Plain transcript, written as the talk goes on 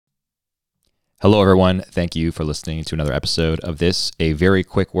Hello, everyone. Thank you for listening to another episode of this. A very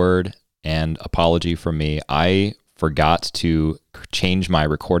quick word and apology from me. I forgot to change my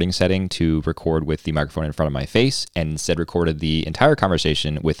recording setting to record with the microphone in front of my face and instead recorded the entire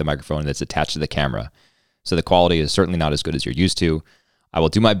conversation with the microphone that's attached to the camera. So the quality is certainly not as good as you're used to. I will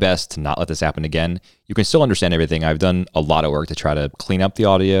do my best to not let this happen again. You can still understand everything. I've done a lot of work to try to clean up the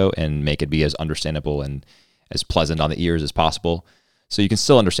audio and make it be as understandable and as pleasant on the ears as possible. So you can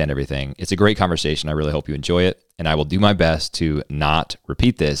still understand everything. It's a great conversation. I really hope you enjoy it. And I will do my best to not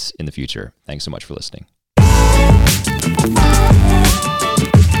repeat this in the future. Thanks so much for listening.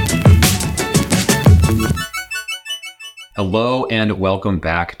 Hello and welcome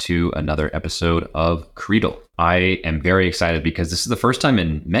back to another episode of Creedle. I am very excited because this is the first time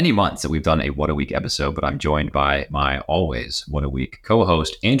in many months that we've done a What a Week episode, but I'm joined by my always What a Week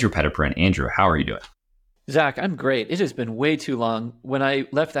co-host, Andrew Petiprin. Andrew, how are you doing? Zach, I'm great. It has been way too long. When I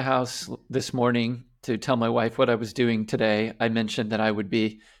left the house this morning to tell my wife what I was doing today, I mentioned that I would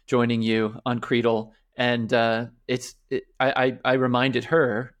be joining you on Creedle, and I reminded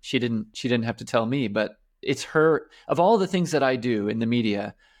her. She didn't have to tell me, but it's her. Of all the things that I do in the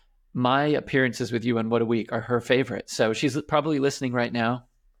media, my appearances with you on What a Week are her favorite. So she's probably listening right now.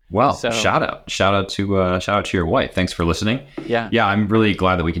 Well, shout out to your wife. Thanks for listening. Yeah, I'm really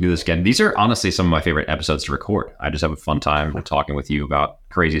glad that we can do this again. These are honestly some of my favorite episodes to record. I just have a fun time talking with you about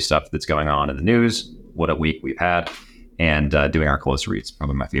crazy stuff that's going on in the news, what a week we've had, and doing our close reads.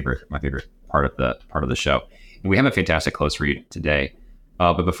 Probably my favorite part of the show. And we have a fantastic close read today.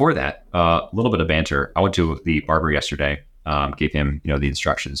 But before that, a little bit of banter. I went to the barber yesterday. Gave him the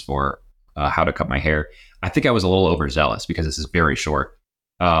instructions for how to cut my hair. I think I was a little overzealous because this is very short.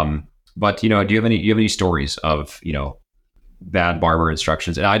 But do you have any stories of, bad barber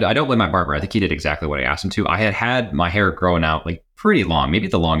instructions? And I don't blame my barber. I think he did exactly what I asked him to. I had my hair growing out like pretty long, maybe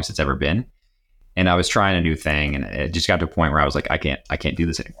the longest it's ever been. And I was trying a new thing and it just got to a point where I was like, I can't do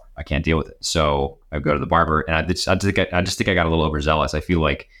this anymore. I can't deal with it. So I go to the barber and I just think I got a little overzealous. I feel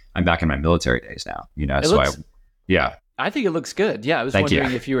like I'm back in my military days now, I think it looks good. Yeah, I was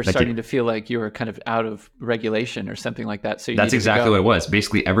wondering if you were starting to feel like you were kind of out of regulation or something like that. So that's exactly what it was.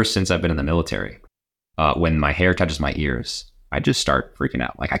 Basically, ever since I've been in the military, when my hair touches my ears, I just start freaking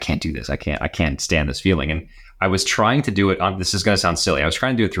out. Like, I can't do this. I can't stand this feeling. And I was trying to do it. This is going to sound silly. I was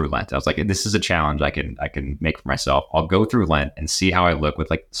trying to do it through Lent. I was like, this is a challenge I can make for myself. I'll go through Lent and see how I look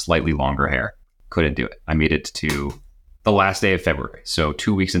with like slightly longer hair. Couldn't do it. I made it to the last day of February. So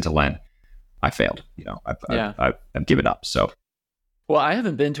 2 weeks into Lent, I failed. I've given up. So, well, I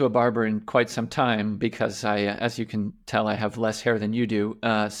haven't been to a barber in quite some time because I, as you can tell, I have less hair than you do.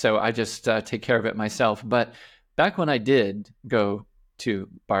 So I just take care of it myself. But back when I did go to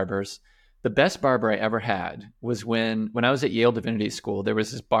barbers, the best barber I ever had was when I was at Yale Divinity School. There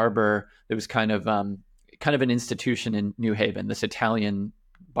was this barber that was kind of an institution in New Haven, this Italian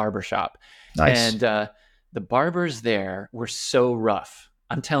barbershop. Nice. And the barbers there were so rough.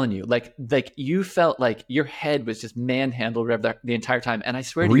 I'm telling you, like you felt like your head was just manhandled the entire time. And I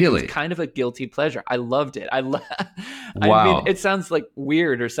swear to you, it was kind of a guilty pleasure. I loved it. Wow. I mean, it sounds like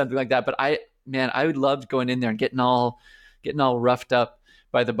weird or something like that, but I loved going in there and getting all roughed up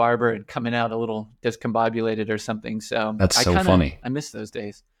by the barber and coming out a little discombobulated or something. So that's so funny. I miss those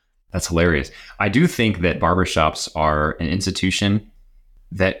days. That's hilarious. I do think that barbershops are an institution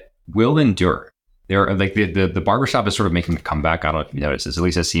that will endure. They're like the barbershop is sort of making a comeback. I don't know if you noticed this. At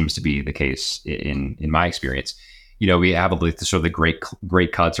least that seems to be the case in my experience. We have sort of the great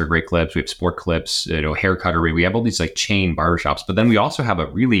cuts or great clips. We have sport clips, hair cuttery. We have all these like chain barbershops, but then we also have a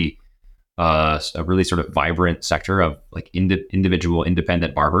really sort of vibrant sector of like individual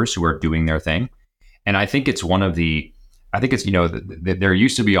independent barbers who are doing their thing. And I think it's there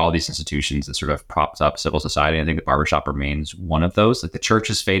used to be all these institutions that sort of propped up civil society. I think the barbershop remains one of those. Like the church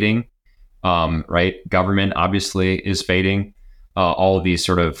is fading. Right. Government obviously is fading. All of these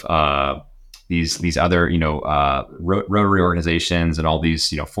sort of these other, Rotary organizations and all these,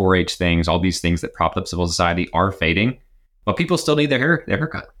 4-H things, all these things that propped up civil society are fading, but people still need their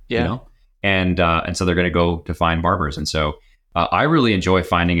haircut, and so they're going to go to find barbers. And so I really enjoy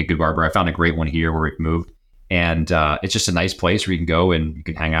finding a good barber. I found a great one here where we've moved, and it's just a nice place where you can go and you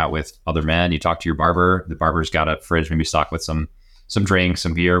can hang out with other men. You talk to your barber. The barber's got a fridge, maybe stocked with some drinks,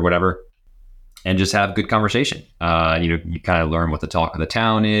 some beer, whatever. And just have good conversation. You kind of learn what the talk of the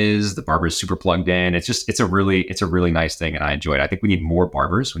town is. The barber is super plugged in. It's a really nice thing, and I enjoy it. I think we need more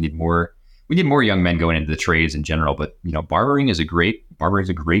barbers. We need more young men going into the trades in general. But barbering is a great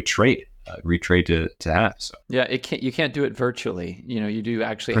trade. great trade to have. So Yeah, you can't do it virtually. You do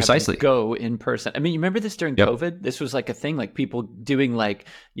actually have precisely to go in person. I mean, you remember this during Yep. COVID? This was like a thing, like people doing like,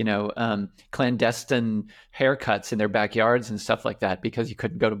 clandestine haircuts in their backyards and stuff like that because you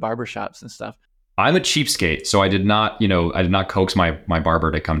couldn't go to barbershops and stuff. I'm a cheapskate, so I did not coax my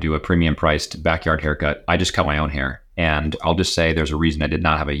barber to come do a premium priced backyard haircut. I just cut my own hair, and I'll just say there's a reason I did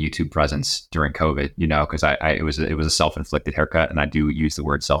not have a YouTube presence during COVID. Because it was a self-inflicted haircut, and I do use the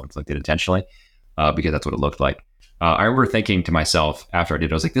word self-inflicted intentionally because that's what it looked like. I remember thinking to myself after I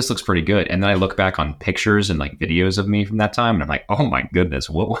did, I was like, this looks pretty good, and then I look back on pictures and like videos of me from that time, and I'm like, oh my goodness,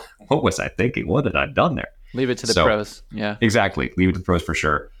 what was I thinking? What had I done there? Leave it to the pros. Yeah, exactly. Leave it to the pros for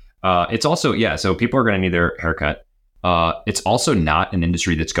sure. It's also, so people are going to need their haircut. It's also not an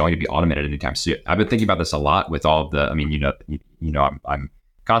industry that's going to be automated anytime soon. I've been thinking about this a lot with all of the, I'm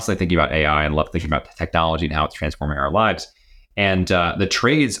constantly thinking about AI and love thinking about technology and how it's transforming our lives. And the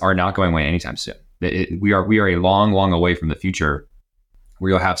trades are not going away anytime soon. We are a long, long away from the future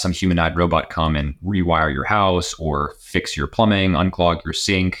where you'll have some humanoid robot come and rewire your house or fix your plumbing, unclog your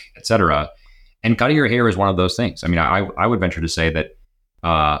sink, etc. And cutting your hair is one of those things. I mean, I would venture to say that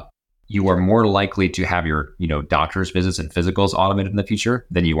you are more likely to have your, doctor's visits and physicals automated in the future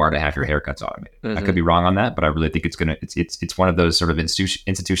than you are to have your haircuts automated. Mm-hmm. I could be wrong on that, but I really think it's one of those sort of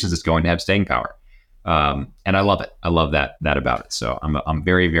institutions that's going to have staying power. And I love it. I love that about it. So I'm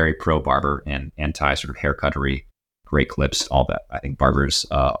very, very pro barber and anti sort of haircuttery, great clips, all that. I think barbers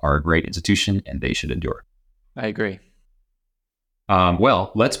are a great institution and they should endure. I agree.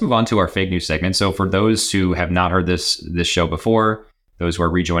 Well, let's move on to our fake news segment. So for those who have not heard this show before, those who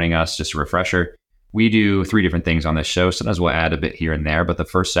are rejoining us, just a refresher, we do 3 different things on this show. Sometimes we'll add a bit here and there, but the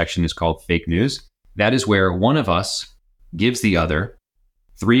first section is called fake news. That is where one of us gives the other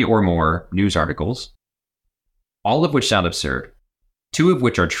 3 or more news articles, all of which sound absurd, 2 of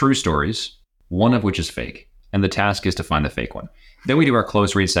which are true stories, 1 of which is fake. And the task is to find the fake one. Then we do our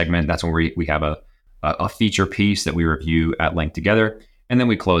close read segment. That's when we have a feature piece that we review at length together. And then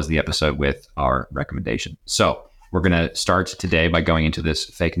we close the episode with our recommendation. So we're going to start today by going into this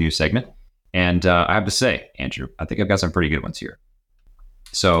fake news segment. And I have to say, Andrew, I think I've got some pretty good ones here.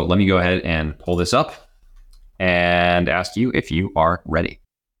 So let me go ahead and pull this up and ask you if you are ready.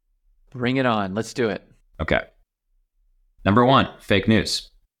 Bring it on. Let's do it. Okay. Number 1, fake news.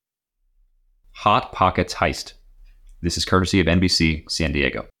 Hot Pockets heist. This is courtesy of NBC San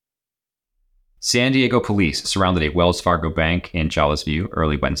Diego. San Diego police surrounded a Wells Fargo bank in Chalice View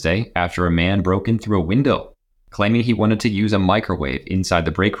early Wednesday after a man broke in through a window, claiming he wanted to use a microwave inside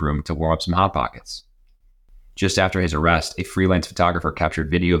the break room to warm up some Hot Pockets. Just after his arrest, a freelance photographer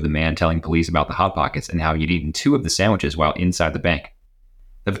captured video of the man telling police about the Hot Pockets and how he'd eaten 2 of the sandwiches while inside the bank.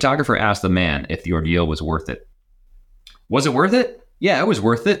 The photographer asked the man if the ordeal was worth it. Was it worth it? Yeah, it was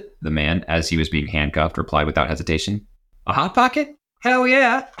worth it, the man, as he was being handcuffed, replied without hesitation. A Hot Pocket? Hell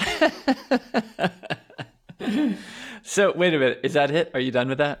yeah. So wait a minute. Is that it? Are you done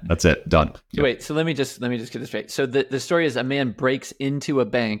with that? That's it. Done. Yep. Wait, so let me just get this straight. So the story is a man breaks into a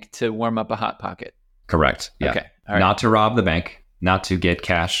bank to warm up a Hot Pocket. Correct. Yeah. Okay. All right. Not to rob the bank, not to get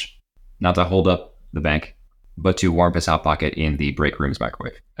cash, not to hold up the bank, but to warm his Hot Pocket in the break room's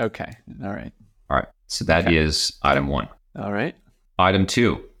microwave. Okay. All right. So that is item 1. All right. Item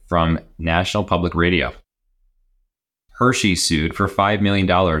 2 from National Public Radio. Hershey sued for $5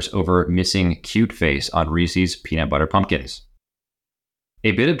 million over missing cute face on Reese's peanut butter pumpkins.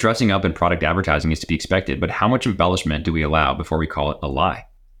 A bit of dressing up in product advertising is to be expected, but how much embellishment do we allow before we call it a lie?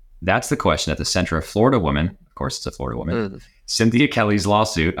 That's the question at the center of Florida woman, of course it's a Florida woman, Cynthia Kelly's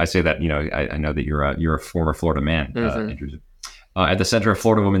lawsuit. I say that, I know that you're a former Florida man, Andrew. At the center of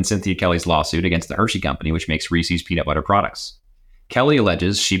Florida woman Cynthia Kelly's lawsuit against the Hershey Company, which makes Reese's peanut butter products. Kelly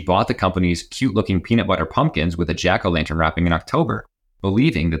alleges she bought the company's cute-looking peanut butter pumpkins with a jack-o'-lantern wrapping in October,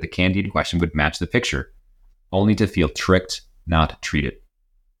 believing that the candy in question would match the picture, only to feel tricked, not treated.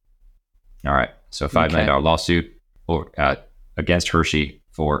 All right, so $5 million lawsuit against Hershey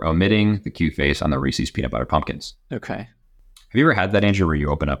for omitting the cute face on the Reese's peanut butter pumpkins. Okay. Have you ever had that, Andrew, where you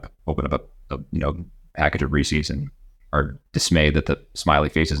open up a package of Reese's and are dismayed that the smiley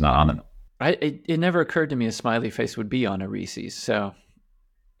face is not on them? It never occurred to me a smiley face would be on a Reese's, so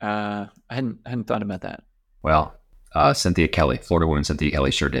I hadn't thought about that. Well, Cynthia Kelly, Florida woman Cynthia Kelly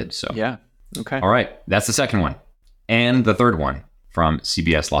sure did. So yeah, okay. All right, that's the second one. And the third one from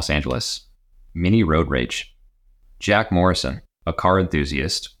CBS Los Angeles, mini road rage. Jack Morrison, a car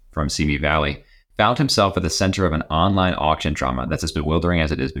enthusiast from Simi Valley, found himself at the center of an online auction drama that's as bewildering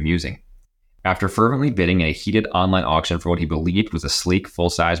as it is bemusing. After fervently bidding in a heated online auction for what he believed was a sleek,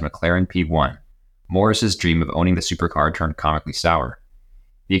 full-size McLaren P1, Morris's dream of owning the supercar turned comically sour.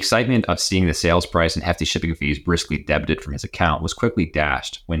 The excitement of seeing the sales price and hefty shipping fees briskly debited from his account was quickly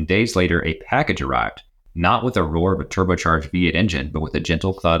dashed when days later a package arrived, not with a roar of a turbocharged V8 engine, but with the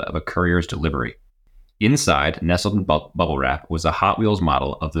gentle thud of a courier's delivery. Inside, nestled in bubble wrap, was a Hot Wheels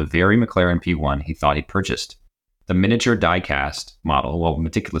model of the very McLaren P1 he thought he'd purchased. The miniature die-cast model, while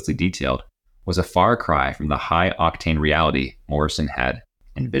meticulously detailed, was a far cry from the high-octane reality Morrison had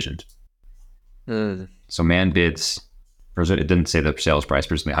envisioned. So man bids, it didn't say the sales price,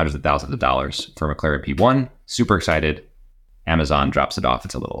 presumably hundreds of thousands of dollars for a McLaren P1. Super excited. Amazon drops it off.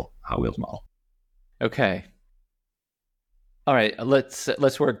 It's a little Hot Wheels model. Okay. All right,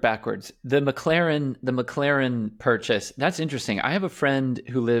 let's work backwards. The McLaren purchase, that's interesting. I have a friend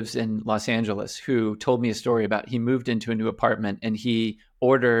who lives in Los Angeles who told me a story about he moved into a new apartment and he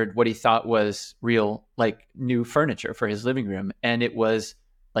ordered what he thought was real, like new furniture for his living room. And it was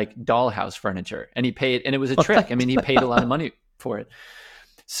like dollhouse furniture. And he paid, and it was a trick. I mean, he paid a lot of money for it.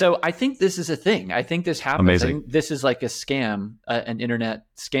 So I think this is a thing. I think this happens. Amazing. I think this is like a scam, an internet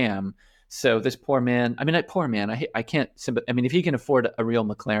scam. So this poor man, I can't, I mean, if he can afford a real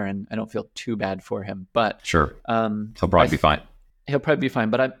McLaren, I don't feel too bad for him, but sure. He'll probably be fine. He'll probably be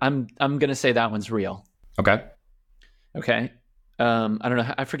fine, but I'm going to say that one's real. Okay. I don't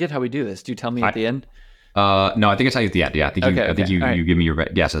know. I forget how we do this. Do you tell me at the end? No, I think it's at the end. Yeah. I think you give me your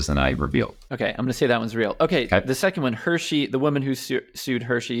guesses and I reveal. Okay. I'm going to say that one's real. Okay. The second one, Hershey, the woman who sued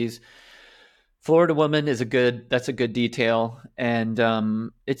Hershey's, Florida woman that's a good detail.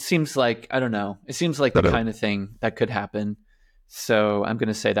 And it seems like, I don't know, it seems like the kind of thing that could happen. So I'm going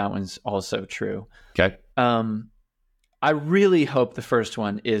to say that one's also true. Okay. I really hope the first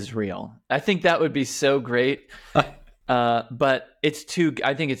one is real. I think that would be so great. But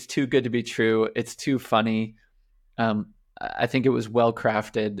I think it's too good to be true. It's too funny. I think it was well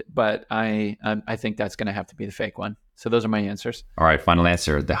crafted, but I think that's going to have to be the fake one. So those are my answers. All right, final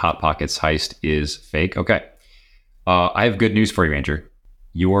answer. The Hot Pockets heist is fake. Okay. I have good news for you, Andrew.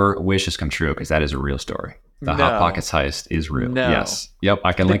 Your wish has come true because that is a real story. The Hot Pockets heist is real. No. Yes. Yep.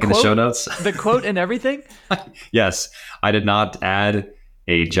 I can link in the show notes. The quote and everything? Yes. I did not add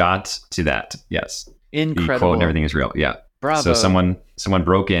a jot to that. Yes. Incredible. The quote and everything is real. Yeah. Bravo. So someone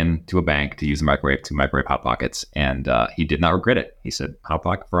broke into a bank to use the microwave to microwave Hot Pockets, and he did not regret it. He said, "Hot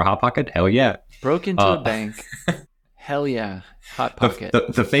Pocket for a Hot Pocket? Hell yeah!" Broke into a bank. Hell yeah, Hot Pocket.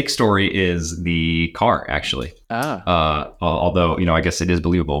 The fake story is the car, actually. Although I guess it is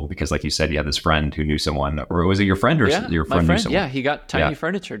believable because, like you said, you had this friend who knew someone, or was it your friend, or your friend knew someone? Yeah, he got tiny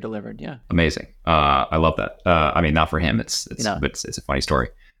furniture delivered. Yeah, amazing. I love that. I mean, not for him. It's a funny story.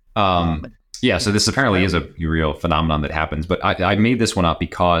 Yeah, so this apparently is a real phenomenon that happens, but I made this one up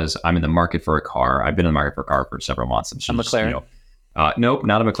because I'm in the market for a car. I've been in the market for a car for several months. A McLaren? Nope,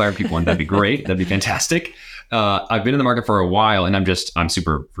 not a McLaren P1. That'd be great. That'd be fantastic. I've been in the market for a while, and I'm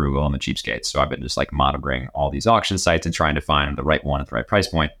super frugal. I'm a cheapskate, so I've been just like monitoring all these auction sites and trying to find the right one at the right price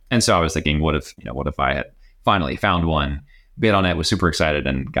point. And so I was thinking, what if I had finally found one, bid on it, was super excited,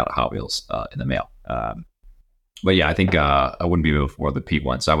 and got a Hot Wheels in the mail. But yeah, I think I wouldn't be able to afford the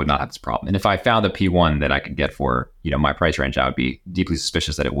P1, so I would not have this problem. And if I found a P1 that I could get for my price range, I would be deeply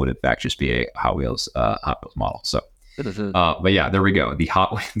suspicious that it would in fact just be a Hot Wheels model. So, but yeah, there we go. The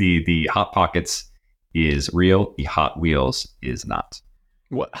Hot Pockets is real. The Hot Wheels is not.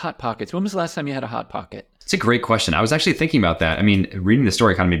 What Hot Pockets? When was the last time you had a Hot Pocket? It's a great question. I was actually thinking about that. I mean, reading the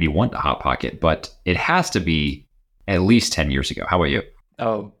story kind of made me want a Hot Pocket, but it has to be at least 10 years ago. How about you?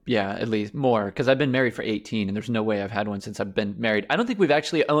 Oh, yeah, at least more, because I've been married for 18 and there's no way I've had one since I've been married. I don't think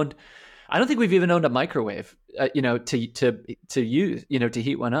we've even owned a microwave, to use, to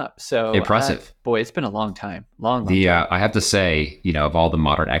heat one up. So impressive. Boy, it's been a long time. Long time. I have to say, of all the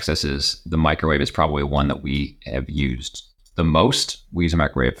modern excesses, the microwave is probably one that we have used the most. We use a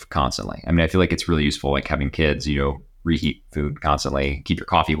microwave constantly. I mean, I feel like it's really useful, like having kids, reheat food constantly, keep your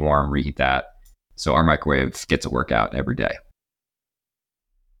coffee warm, reheat that. So our microwave gets a workout every day.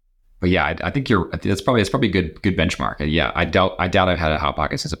 But yeah, I think that's probably a good benchmark. Yeah, I doubt I've had a Hot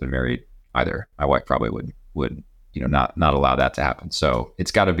Pocket since I've been married either. My wife probably would not allow that to happen. So it's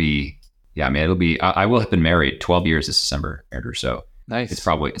got to be, yeah. I mean, it'll be. I will have been married 12 years this December, Andrew. So nice. It's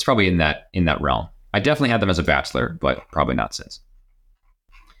probably in that realm. I definitely had them as a bachelor, but probably not since.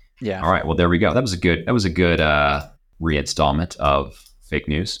 Yeah. All right. Well, there we go. That was a good reinstallment of fake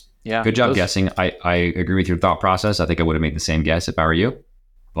news. Yeah. Good job guessing. I agree with your thought process. I think I would have made the same guess if I were you,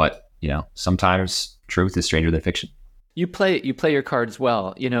 but. Sometimes truth is stranger than fiction. You play your cards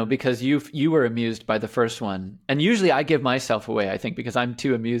well, because you were amused by the first one, and usually I give myself away, I think, because I'm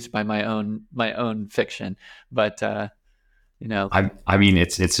too amused by my own fiction. But I mean,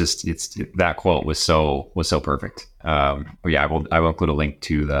 it's just that quote was so perfect. But yeah, I will include a link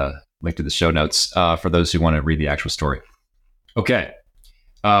to the show notes for those who want to read the actual story. Okay,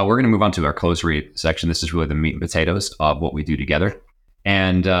 we're going to move on to our close read section. This is really the meat and potatoes of what we do together.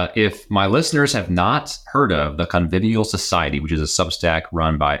 And if my listeners have not heard of the Convivial Society, which is a Substack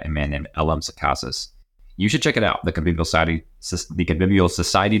run by a man named Elam Sakassis, you should check it out. The Convivial Society,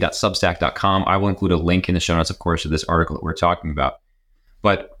 theconvivialsociety.substack.com. I will include a link in the show notes, of course, to this article that we're talking about.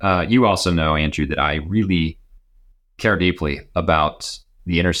 But you also know, Andrew, that I really care deeply about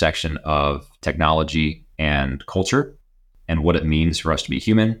the intersection of technology and culture and what it means for us to be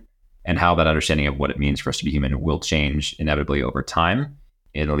human, and how that understanding of what it means for us to be human will change inevitably over time,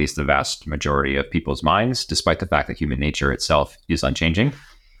 in at least the vast majority of people's minds, despite the fact that human nature itself is unchanging.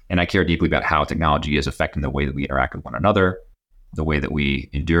 And I care deeply about how technology is affecting the way that we interact with one another, the way that we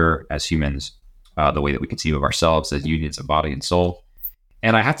endure as humans, the way that we conceive of ourselves as unions of body and soul.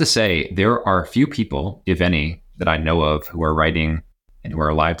 And I have to say, there are few people, if any, that I know of who are writing and who are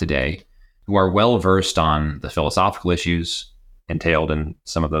alive today, who are well versed on the philosophical issues entailed in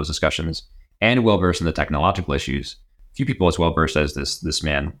some of those discussions, and well versed in the technological issues. Few people as well versed as this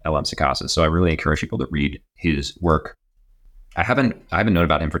man, Elam Sakassis. So I really encourage people to read his work. I haven't known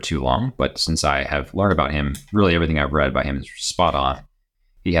about him for too long, but since I have learned about him, really everything I've read by him is spot on.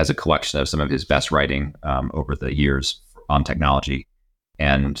 He has a collection of some of his best writing over the years on technology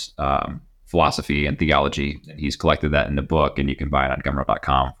and philosophy and theology. And he's collected that in a book, and you can buy it on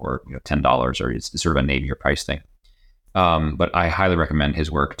Gumroad.com for $10, or it's sort of a name your price thing. But I highly recommend his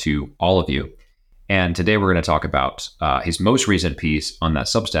work to all of you. And today we're going to talk about his most recent piece on that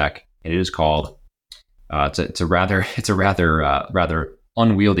Substack, and it is called. It's a rather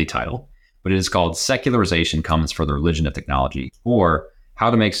unwieldy title, but it is called "Secularization Comes for the Religion of Technology," or "How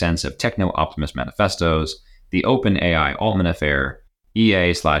to Make Sense of Techno-Optimist Manifestos, the Open AI Altman Affair,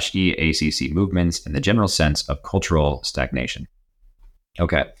 EA/EACC Movements, and the General Sense of Cultural Stagnation."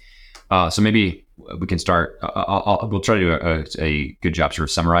 Okay, so maybe we can start. We'll try to do a good job sort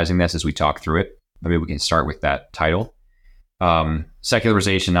of summarizing this as we talk through it. Maybe we can start with that title.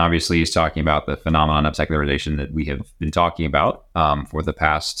 Secularization, obviously, is talking about the phenomenon of secularization that we have been talking about for the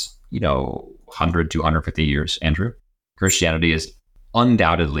past, 100 to 150 years, Andrew. Christianity is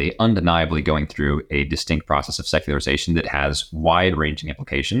undoubtedly, undeniably going through a distinct process of secularization that has wide-ranging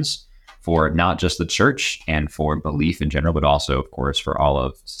implications for not just the church and for belief in general, but also, of course, for all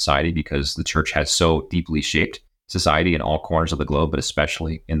of society, because the church has so deeply shaped society in all corners of the globe, but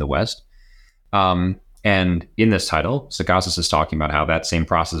especially in the West. And in this title, Sakassis is talking about how that same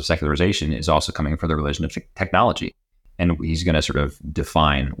process of secularization is also coming for the religion of technology. And he's going to sort of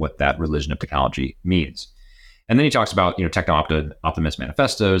define what that religion of technology means. And then he talks about, techno-optimist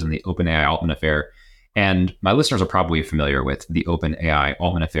manifestos and the OpenAI Altman Affair. And my listeners are probably familiar with the OpenAI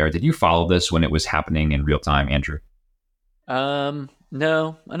Altman Affair. Did you follow this when it was happening in real time, Andrew?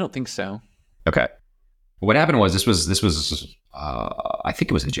 No, I don't think so. Okay. What happened was this was I think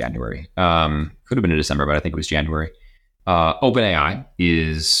it was in January. Could have been in December, but I think it was January. OpenAI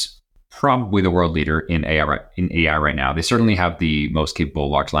is probably the world leader in AI right now. They certainly have the most capable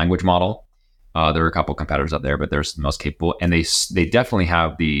large language model. There are a couple competitors out there, but they're the most capable, and they definitely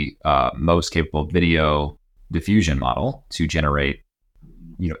have the most capable video diffusion model to generate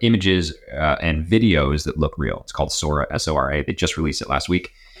images and videos that look real. It's called Sora, Sora. They just released it last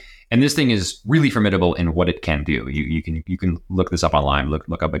week. And this thing is really formidable in what it can do. You can look this up online,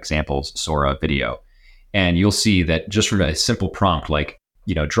 look up examples, Sora video, and you'll see that just from a simple prompt like,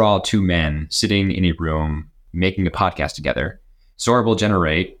 draw two men sitting in a room making a podcast together, Sora will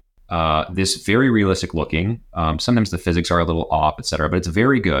generate this very realistic looking, sometimes the physics are a little off, etc., but it's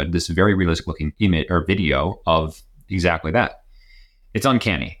very good, this very realistic looking image or video of exactly that. It's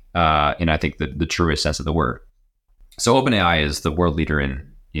uncanny, in I think the truest sense of the word. So OpenAI is the world leader in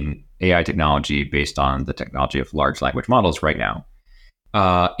AI technology based on the technology of large language models right now.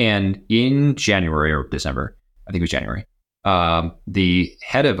 And in January or December, I think it was January, the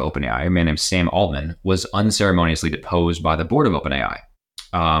head of OpenAI, a man named Sam Altman, was unceremoniously deposed by the board of OpenAI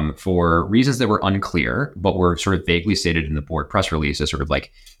for reasons that were unclear, but were sort of vaguely stated in the board press release as sort of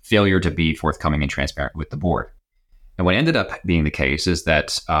like failure to be forthcoming and transparent with the board. And what ended up being the case is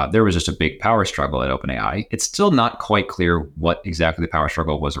that there was just a big power struggle at OpenAI. It's still not quite clear what exactly the power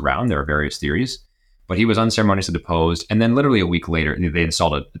struggle was around. There are various theories, but he was unceremoniously deposed. And then literally a week later, they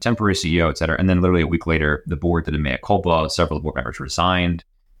installed a temporary CEO, et cetera. And then literally a week later, the board did a mea culpa. Several board members resigned.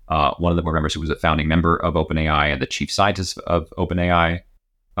 One of the board members who was a founding member of OpenAI and the chief scientist of OpenAI,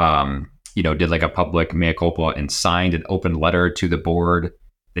 did like a public mea culpa and signed an open letter to the board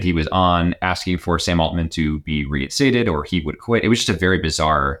that he was on, asking for Sam Altman to be reinstated or he would quit. It was just a very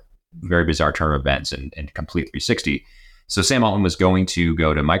bizarre turn of events and complete 360. So Sam Altman was going to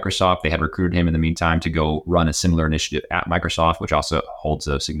go to Microsoft. They had recruited him in the meantime to go run a similar initiative at Microsoft, which also holds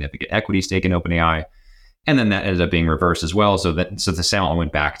a significant equity stake in OpenAI. And then that ended up being reversed as well. So the Sam Altman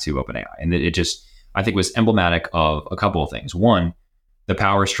went back to OpenAI. And it just, I think, was emblematic of a couple of things. One, the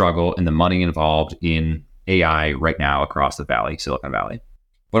power struggle and the money involved in AI right now across the valley, Silicon Valley.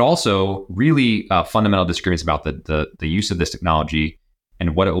 But also really fundamental disagreements about the use of this technology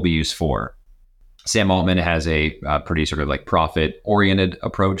and what it will be used for. Sam Altman has a pretty sort of like profit-oriented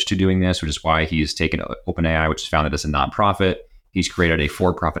approach to doing this, which is why he's taken OpenAI, which is founded as a nonprofit. He's created a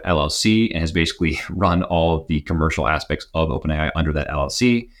for-profit LLC and has basically run all of the commercial aspects of OpenAI under that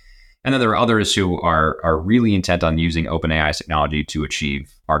LLC. And then there are others who are really intent on using OpenAI's technology to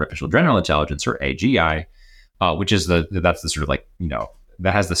achieve artificial general intelligence, or AGI, which is that's the sort of like,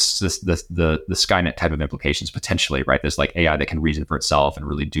 that has the Skynet type of implications potentially, right? This like AI that can reason for itself and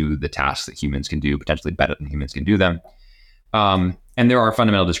really do the tasks that humans can do, potentially better than humans can do them. And there are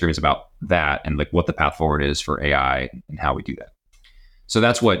fundamental disagreements about that and like what the path forward is for AI and how we do that. So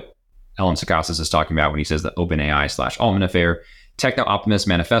that's what Ellen Sakassis is talking about when he says the OpenAI/Altman affair. Techno-optimist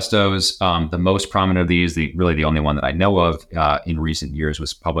manifestos, the most prominent of these, really the only one that I know of in recent years,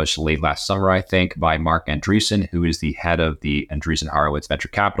 was published late last summer, I think, by Marc Andreessen, who is the head of the Andreessen Horowitz venture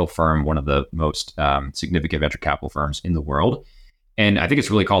capital firm, one of the most significant venture capital firms in the world. And I think it's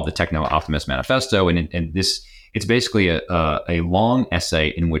really called the Techno-optimist manifesto. And it's basically a long essay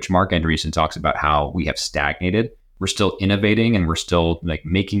in which Marc Andreessen talks about how we have stagnated. We're still innovating and we're still like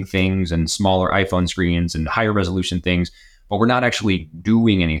making things and smaller iPhone screens and higher resolution things, but we're not actually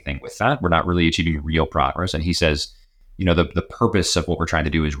doing anything with that. We're not really achieving real progress. And he says, the purpose of what we're trying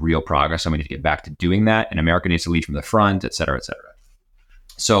to do is real progress, and we need to get back to doing that. And America needs to lead from the front, et cetera, et cetera.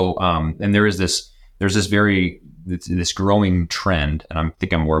 So, and there's this growing trend, and I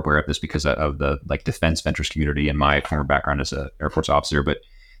think I'm more aware of this because of the like defense ventures community and my former background as an Air Force officer. But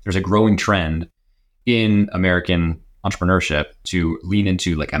there's a growing trend in American entrepreneurship to lean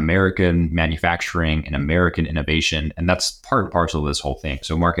into like American manufacturing and American innovation. And that's part and parcel of this whole thing.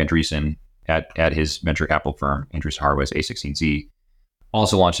 So Marc Andreessen at his venture capital firm, Andreessen Horowitz, A16Z,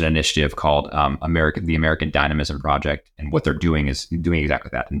 also launched an initiative called the American Dynamism Project. And what they're doing is doing exactly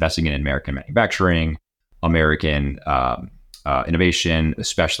that, investing in American manufacturing, American innovation,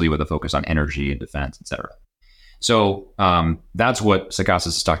 especially with a focus on energy and defense, et cetera. So that's what Sakassis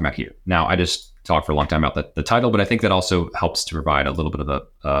is talking about here. Now, I just talked for a long time about the title, but I think that also helps to provide a little bit of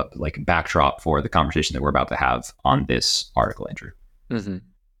a like backdrop for the conversation that we're about to have on this article, Andrew. Mm-hmm.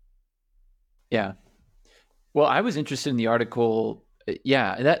 Yeah. Well, I was interested in the article.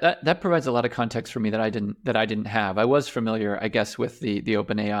 Yeah, that provides a lot of context for me that I didn't have. I was familiar, I guess, with the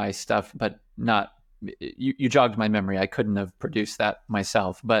OpenAI stuff, but not. You jogged my memory. I couldn't have produced that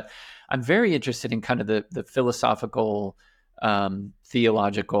myself, but I'm very interested in kind of the philosophical,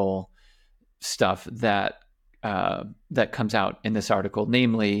 theological stuff that comes out in this article,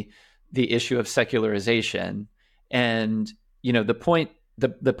 namely the issue of secularization. And the point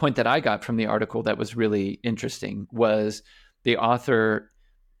that I got from the article that was really interesting was the author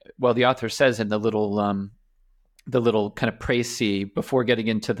says in the little kind of précis before getting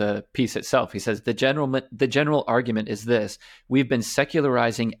into the piece itself, he says the general argument is this: we've been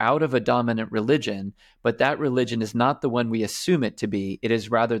secularizing out of a dominant religion, but that religion is not the one we assume it to be. It is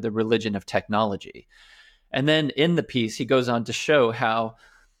rather the religion of technology. And then in the piece, he goes on to show how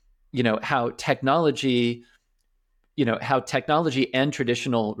technology and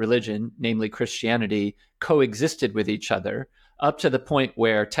traditional religion, namely Christianity, coexisted with each other up to the point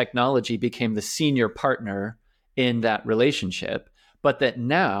where technology became the senior partner in that relationship, but that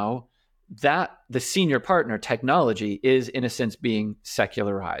now that the senior partner, technology, is in a sense being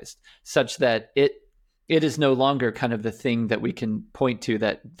secularized, such that it is no longer kind of the thing that we can point to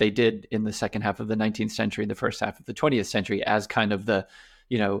that they did in the second half of the 19th century, the first half of the 20th century, as kind of the,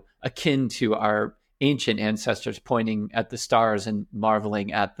 akin to our ancient ancestors pointing at the stars and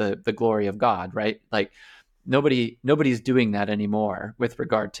marveling at the glory of God, right? Like nobody's doing that anymore with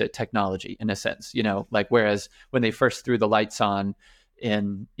regard to technology, in a sense, like whereas when they first threw the lights on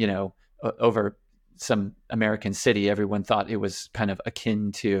in, over some American city, everyone thought it was kind of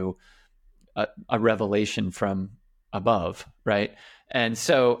akin to a revelation from above, right? And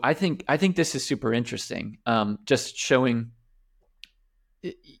so I think this is super interesting, just showing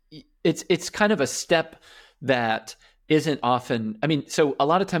it's kind of a step that isn't often. I mean, so a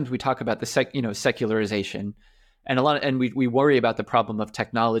lot of times we talk about the secularization, and we worry about the problem of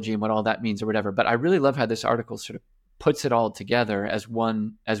technology and what all that means or whatever. But I really love how this article sort of puts it all together as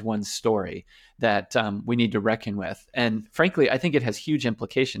one story that we need to reckon with. And frankly, I think it has huge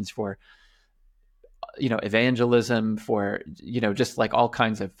implications for evangelism, for just like all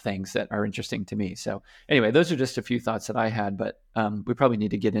kinds of things that are interesting to me. So anyway, those are just a few thoughts that I had, but we probably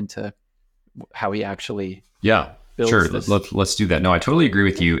need to get into how he actually sure this. Let's do that. No, I totally agree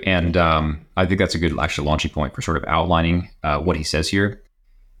with you, and I think that's a good actual launching point for sort of outlining what he says here.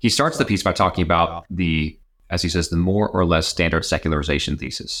 He starts the piece by talking about as he says, the more or less standard secularization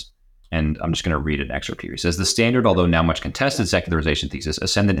thesis. And I'm just going to read an excerpt here. He says, the standard, although now much contested secularization thesis,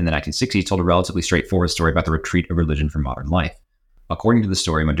 ascendant in the 1960s, told a relatively straightforward story about the retreat of religion from modern life. According to the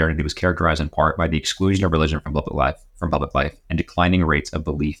story, modernity was characterized in part by the exclusion of religion from public life and declining rates of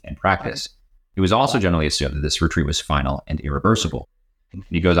belief and practice. It was also generally assumed that this retreat was final and irreversible. And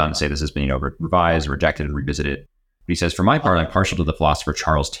he goes on to say this has been revised, rejected, and revisited. But he says, for my part, I'm partial to the philosopher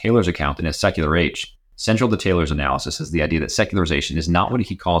Charles Taylor's account in A Secular Age. Central to Taylor's analysis is the idea that secularization is not what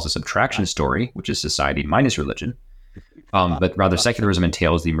he calls a subtraction story, which is society minus religion, but rather secularism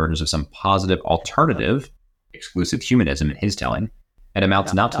entails the emergence of some positive alternative, exclusive humanism in his telling, and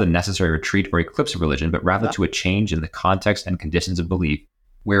amounts not to the necessary retreat or eclipse of religion, but rather to a change in the context and conditions of belief,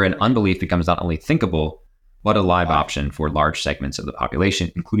 wherein unbelief becomes not only thinkable, but a live option for large segments of the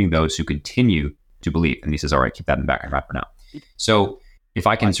population, including those who continue to believe. And he says, all right, keep that in the background right for now. So if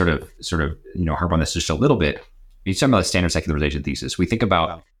I can sort of harp on this just a little bit, you talk about the standard secularization thesis. We think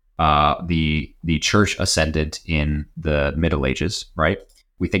about the church ascendant in the Middle Ages, right?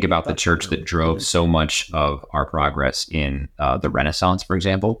 We think about the church that drove so much of our progress in the Renaissance, for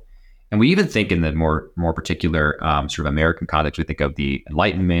example. And we even think in the more particular sort of American context, we think of the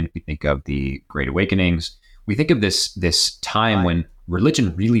Enlightenment, we think of the Great Awakenings. We think of this time when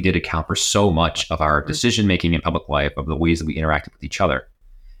religion really did account for so much of our decision-making in public life, of the ways that we interacted with each other.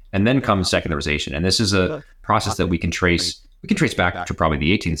 And then comes secularization. And this is a process that we can trace back to probably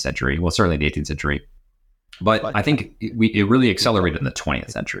the 18th century. Well, certainly the 18th century. But I think it really accelerated in the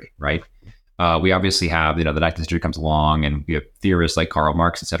 20th century, right? We obviously have, the 19th century comes along, and we have theorists like Karl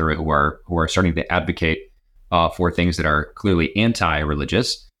Marx, et cetera, who are starting to advocate for things that are clearly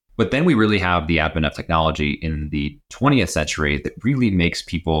anti-religious. But then we really have the advent of technology in the 20th century that really makes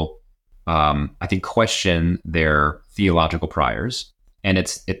people, I think, question their theological priors. And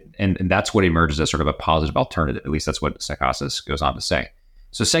and that's what emerges as sort of a positive alternative. At least that's what Sakasis goes on to say.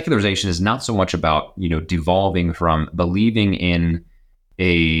 So secularization is not so much about, devolving from believing in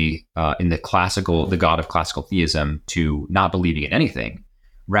the God of classical theism to not believing in anything.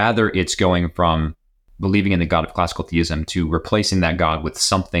 Rather, it's going from believing in the God of classical theism to replacing that God with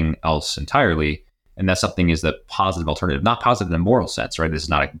something else entirely. And that something is the positive alternative, not positive in a moral sense, right? This is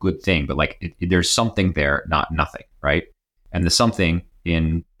not a good thing, but there's something there, not nothing, right? And the something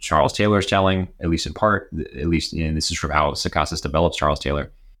in Charles Taylor's telling, at least in part, this is from how Sakasis develops Charles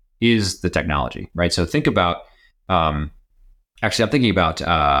Taylor, is the technology, right? So think about, actually, I'm thinking about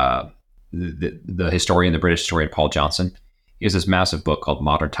the historian, the British historian Paul Johnson. He has this massive book called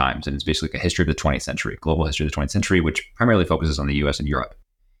Modern Times, and it's basically a history of the 20th century, global history of the 20th century, which primarily focuses on the US and Europe.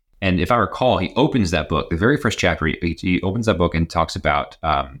 And if I recall, he opens that book, the very first chapter, he opens that book and talks about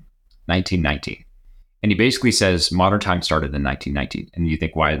 1919. And he basically says modern times started in 1919. And you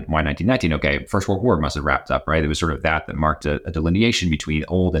think, why 1919? Okay, First World War must have wrapped up, right? It was sort of that marked a delineation between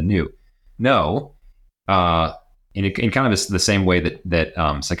old and new. No, in kind of the same way that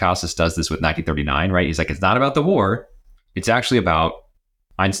Sakasis does this with 1939, right? He's like, it's not about the war. It's actually about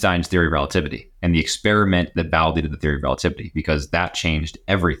Einstein's theory of relativity and the experiment that validated the theory of relativity, because that changed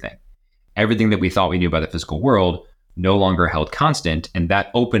everything. Everything that we thought we knew about the physical world no longer held constant, and that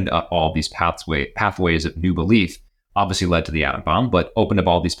opened up all these pathways of new belief. Obviously led to the atom bomb, but opened up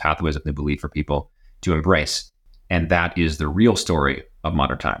all these pathways of new belief for people to embrace. And that is the real story of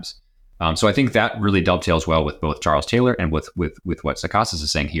modern times. So I think that really dovetails well with both Charles Taylor and with what Sakasis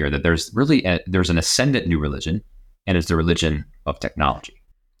is saying here, that there's really there's an ascendant new religion, and it's the religion of technology.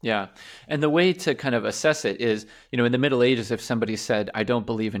 Yeah. And the way to kind of assess it is, in the Middle Ages, if somebody said, I don't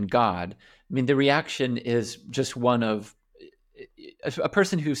believe in God, I mean, the reaction is just one of a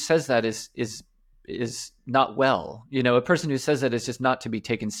person who says that is not well. A person who says that is just not to be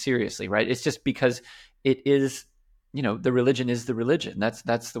taken seriously, right? It's just because it is, the religion is the religion.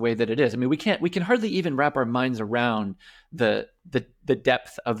 That's the way that it is. I mean, we can hardly even wrap our minds around the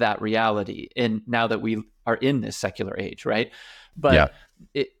depth of that reality now that we are in this secular age, right? But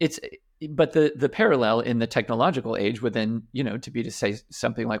but the parallel in the technological age would then, to say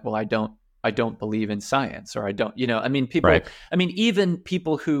something like, well, I don't believe in science, or I don't, I mean, people, right. I mean, even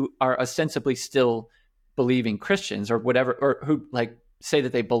people who are ostensibly still believing Christians or whatever, or who say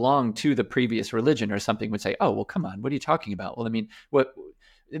that they belong to the previous religion or something would say, oh, well, come on, what are you talking about? Well, I mean, what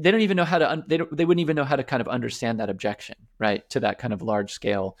they don't even know how to, they wouldn't even know how to kind of understand that objection, right? To that kind of large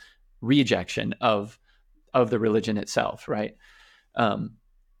scale rejection of the religion itself. Right.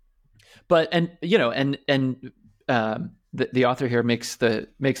 But, and, you know, the author here makes the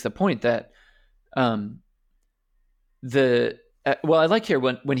point that, well, I like here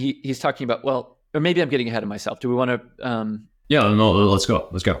when he's talking about, well, or maybe I'm getting ahead of myself. Do we want to, Yeah, no, let's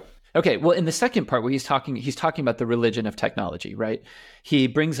go. Okay, well, in the second part where he's talking about the religion of technology, right? He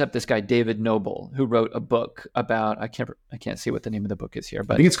brings up this guy David Noble, who wrote a book about, I can't see what the name of the book is here,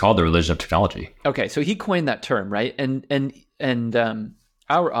 but I think it's called The Religion of Technology. Okay, so he coined that term, right? And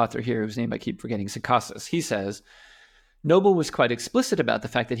our author here, whose name I keep forgetting, Secasas, he says Noble was quite explicit about the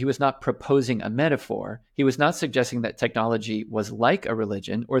fact that he was not proposing a metaphor. He was not suggesting that technology was like a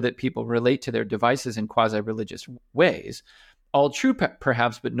religion or that people relate to their devices in quasi-religious ways. All true,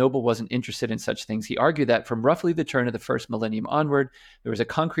 perhaps, but Noble wasn't interested in such things. He argued that from roughly the turn of the first millennium onward, there was a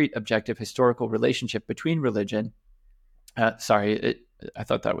concrete, objective, historical relationship between religion. I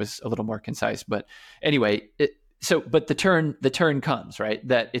thought that was a little more concise, but anyway. But the turn comes, right?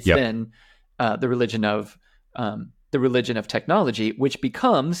 That it's then the religion of technology, which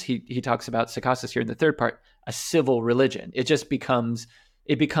becomes, he talks about Secasas here in the third part, a civil religion. It becomes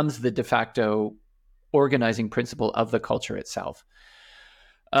the de facto organizing principle of the culture itself.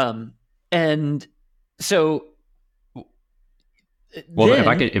 And so, well,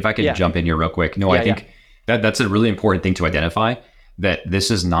 then, if I could jump in here real quick. No, I think that's a really important thing to identify, that this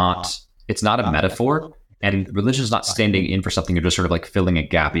is not, it's not a metaphor, and religion is not standing in for something or just sort of like filling a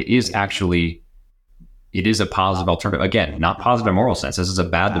gap. It is a positive alternative. Again, not positive in moral sense. This is a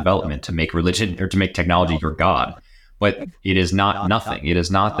bad development to make religion or to make technology your God, but it is not nothing. It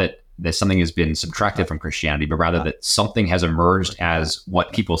is not that something has been subtracted from Christianity, but rather that something has emerged as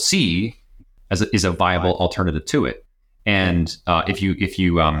what people see as is a viable alternative to it. And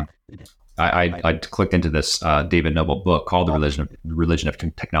I clicked into this David Noble book called The Religion of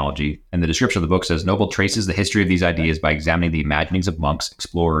Technology, and the description of the book says Noble traces the history of these ideas by examining the imaginings of monks,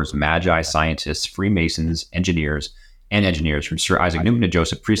 explorers, magi, scientists, Freemasons, engineers from Sir Isaac Newton to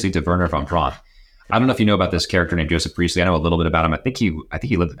Joseph Priestley to Werner von Braun. I don't know if you know about this character named Joseph Priestley. I know a little bit about him. I think he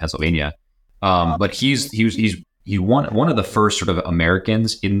lived in Pennsylvania, but he's one of the first sort of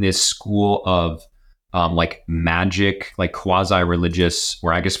Americans in this school of like magic, like quasi-religious,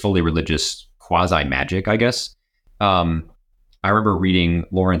 or I guess fully religious quasi-magic, I guess. I remember reading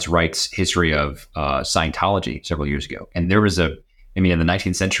Lawrence Wright's history of Scientology several years ago. And there was in the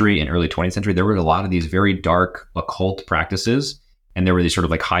 19th century and early 20th century, there were a lot of these very dark occult practices. And there were these sort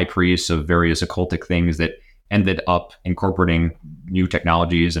of like high priests of various occultic things that ended up incorporating new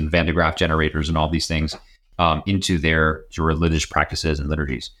technologies and Van de Graaff generators and all these things into their religious practices and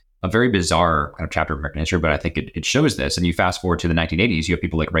liturgies. A very bizarre kind of chapter of American history, but I think it shows this. And you fast forward to the 1980s, you have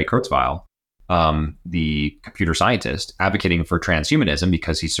people like Ray Kurzweil, the computer scientist, advocating for transhumanism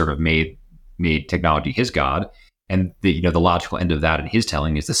because he sort of made technology his god. And the logical end of that in his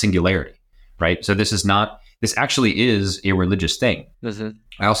telling is the singularity, right? So this actually is a religious thing. Is it?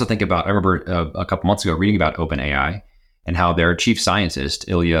 I remember a couple months ago reading about OpenAI and how their chief scientist,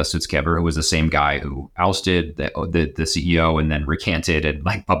 Ilya Sutskever, who was the same guy who ousted the CEO and then recanted and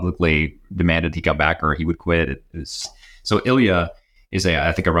like publicly demanded he come back or he would quit. So Ilya is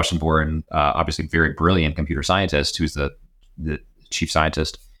I think a Russian-born, obviously very brilliant computer scientist who's the chief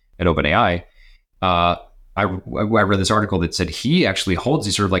scientist at OpenAI. I read this article that said he actually holds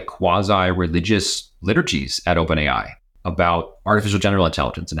these sort of like quasi-religious liturgies at OpenAI about artificial general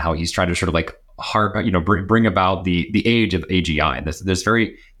intelligence and how he's trying to sort of like bring about the age of AGI.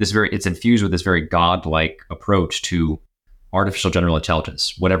 It's infused with this very godlike approach to artificial general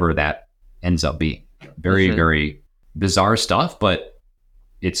intelligence, whatever that ends up being. Very bizarre stuff, but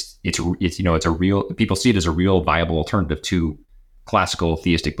it's a real, people see it as a real viable alternative to classical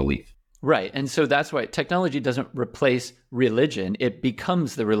theistic belief. Right. And so that's why technology doesn't replace religion. It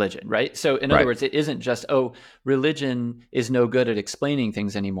becomes the religion, right? So in other words, it isn't just, religion is no good at explaining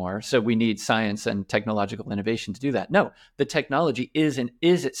things anymore, so we need science and technological innovation to do that. No, the technology is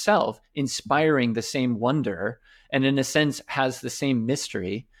itself inspiring the same wonder and in a sense has the same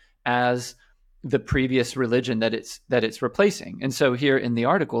mystery as the previous religion that it's replacing. And so here in the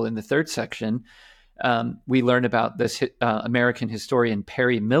article, in the third section, we learn about this American historian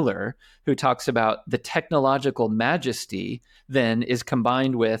Perry Miller, who talks about the technological majesty then is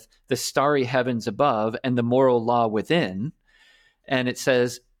combined with the starry heavens above and the moral law within. And it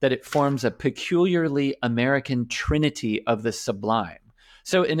says that it forms a peculiarly American trinity of the sublime.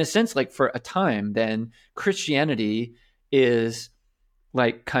 So in a sense, like for a time, then Christianity is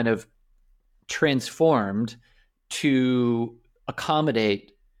like kind of transformed to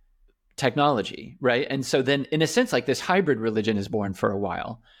accommodate technology, right? And so then, in a sense, like this hybrid religion is born for a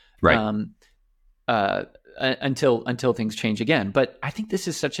while, Right. um, until things change again. But I think this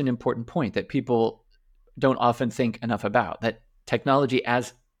is such an important point that people don't often think enough about, that technology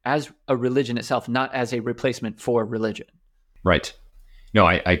as a religion itself, not as a replacement for religion. Right. No,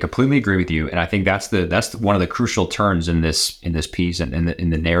 I completely agree with you, and I think that's one of the crucial turns in this piece and in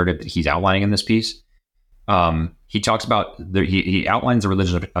the narrative that he's outlining in this piece. He talks about he outlines the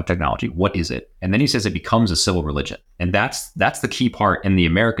religion of technology. What is it? And then he says it becomes a civil religion, and that's the key part in the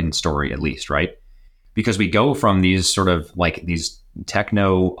American story, at least, right? Because we go from these sort of like these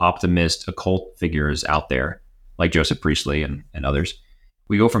techno optimist occult figures out there, like Joseph Priestley and others.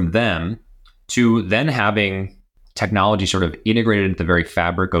 We go from them to then having technology sort of integrated into the very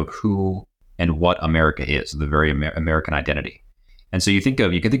fabric of who and what America is, the very American identity. And so you can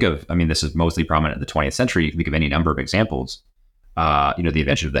think of, I mean, this is mostly prominent in the 20th century. You can think of any number of examples. The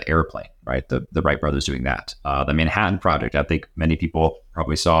invention of the airplane, right? The Wright brothers doing that. The Manhattan Project. I think many people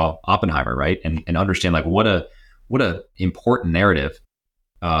probably saw Oppenheimer, right? And understand like what a important narrative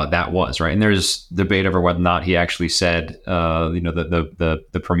that was, right? And there's debate over whether or not he actually said,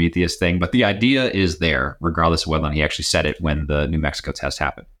 the Prometheus thing, but the idea is there, regardless of whether or not he actually said it when the New Mexico test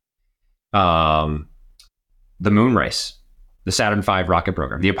happened. The moon race, the Saturn V rocket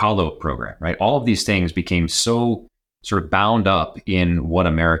program, the Apollo program, right? All of these things became so sort of bound up in what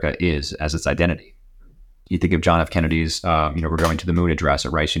America is as its identity. You think of John F. Kennedy's, we're going to the moon address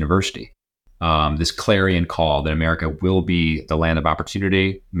at Rice University. This clarion call that America will be the land of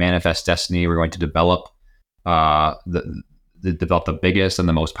opportunity, manifest destiny. We're going to develop develop the biggest and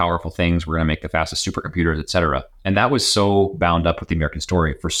the most powerful things. We're going to make the fastest supercomputers, et cetera. And that was so bound up with the American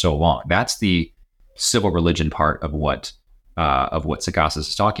story for so long. That's the civil religion part of what Sagassas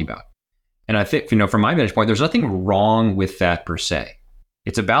is talking about. And I think, from my vantage point, there's nothing wrong with that per se.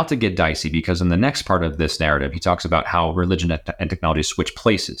 It's about to get dicey because in the next part of this narrative, he talks about how religion and technology switch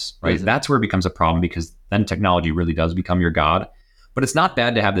places, right? Mm-hmm. That's where it becomes a problem because then technology really does become your God. But it's not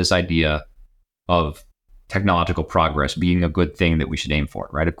bad to have this idea of technological progress being a good thing that we should aim for,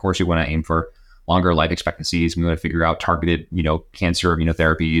 right? Of course, we want to aim for longer life expectancies. We want to figure out targeted, cancer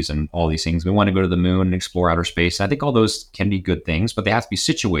immunotherapies and all these things. We want to go to the moon and explore outer space. And I think all those can be good things, but they have to be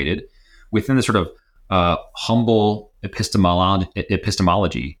situated within the sort of humble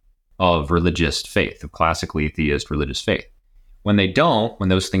epistemology of religious faith, of classically theist religious faith. When they don't, when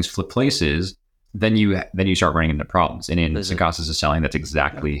those things flip places, then you start running into problems. And in Sagassas' telling, that's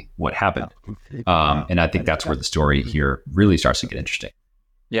exactly what happened. And I think that's where the story here really starts to get interesting.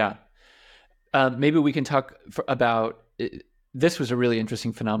 Yeah. Maybe we can talk about this was a really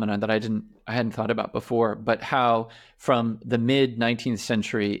interesting phenomenon that I hadn't thought about before, but how from the mid 19th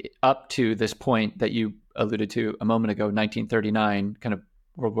century up to this point that you alluded to a moment ago, 1939, kind of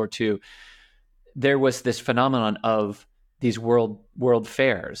World War II, there was this phenomenon of these world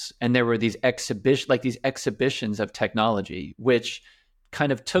fairs, and there were these exhibitions of technology, which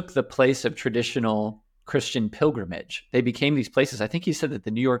kind of took the place of traditional Christian pilgrimage. They became these places. I think he said that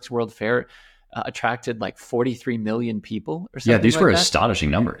the New York's World Fair attracted like 43 million people or something. Yeah, these like were that.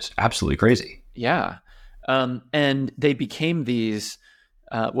 Astonishing numbers. Absolutely crazy. Yeah. And they became these,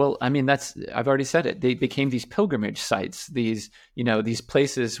 I've already said it. They became these pilgrimage sites, these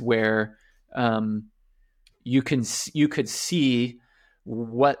places where you could see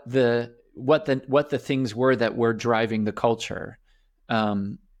what the things were that were driving the culture.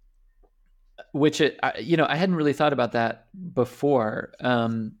 Which I hadn't really thought about that before.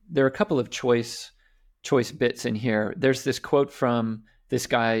 There are a couple of choice bits in here. There's this quote from this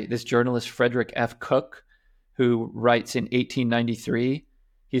guy, this journalist Frederick F. Cook, who writes in 1893.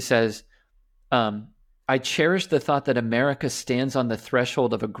 He says, "I cherish the thought that America stands on the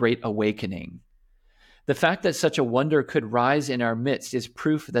threshold of a great awakening. The fact that such a wonder could rise in our midst is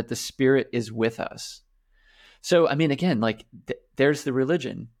proof that the Spirit is with us." So, I mean, again, there's the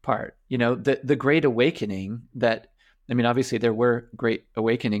religion part, the Great Awakening obviously there were great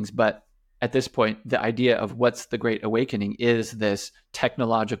awakenings, but at this point, the idea of what's the Great Awakening is this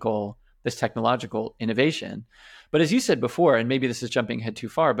technological innovation. But as you said before, and maybe this is jumping ahead too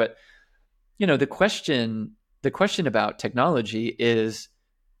far, but, the question about technology is,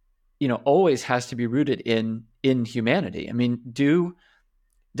 always has to be rooted in humanity. I mean,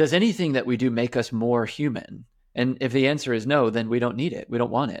 does anything that we do make us more human? And if the answer is no, then we don't need it. We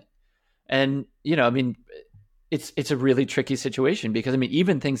don't want it. And, it's a really tricky situation because,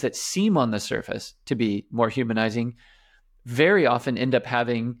 even things that seem on the surface to be more humanizing very often end up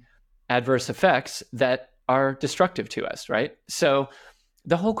having adverse effects that are destructive to us, right? So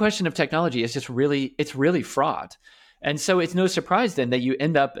the whole question of technology is just really, it's really fraught. And so it's no surprise then that you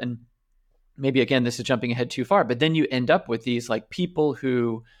end up, and maybe again, this is jumping ahead too far, but then you end up with these like people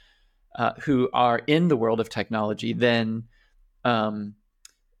who are in the world of technology, then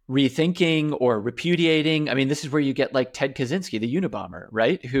rethinking or repudiating. I mean, this is where you get like Ted Kaczynski, the Unabomber,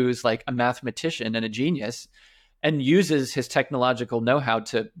 right? Who's like a mathematician and a genius and uses his technological know-how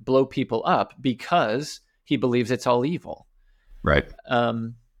to blow people up because he believes it's all evil. Right.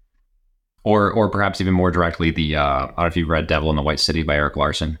 Or perhaps even more directly, the I don't know if you've read Devil in the White City by Eric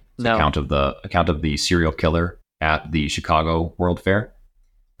Larson. It's No. account of the serial killer at the Chicago World Fair.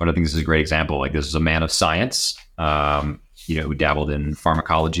 But I think this is a great example. Like, this is a man of science, who dabbled in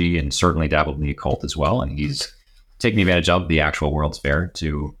pharmacology and certainly dabbled in the occult as well. And he's taking advantage of the actual World's Fair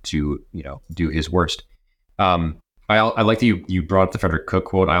to do his worst. I like that you brought up the Frederick Cook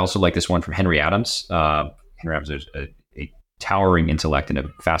quote. I also like this one from Henry Adams. Henry Adams is a towering intellect and a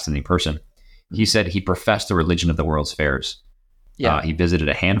fascinating person. He said he professed the religion of the World's Fairs. Yeah. He visited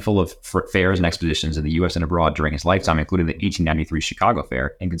a handful of fairs and expositions in the U.S. and abroad during his lifetime, including the 1893 Chicago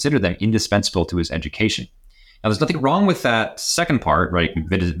Fair, and considered them indispensable to his education. Now, there's nothing wrong with that second part, right?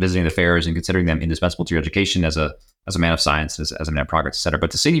 Visiting the fairs and considering them indispensable to your education as a man of science, as a man of progress, et cetera. But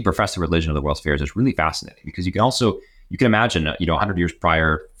to say he professed the religion of the World's Fairs is really fascinating, because you can imagine, 100 years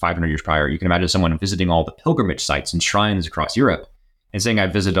prior, 500 years prior, you can imagine someone visiting all the pilgrimage sites and shrines across Europe and saying, I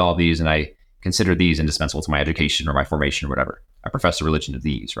visited all these and I consider these indispensable to my education or my formation or whatever. I profess the religion of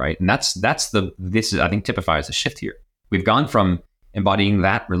these, right? And this I think typifies the shift here. We've gone from embodying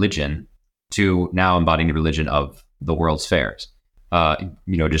that religion to now embodying the religion of the World's Fairs.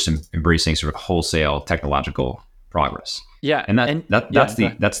 Just embracing sort of wholesale technological progress. Yeah. And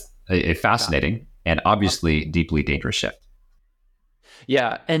that's a fascinating and obviously deeply dangerous shift.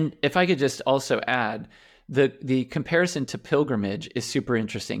 Yeah. And if I could just also add, the comparison to pilgrimage is super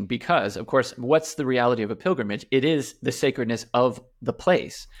interesting because, of course, what's the reality of a pilgrimage? It is the sacredness of the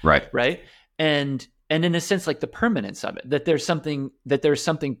place. Right. Right. And in a sense, like the permanence of it, that there's something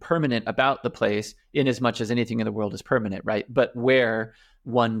permanent about the place, in as much as anything in the world is permanent. Right. But where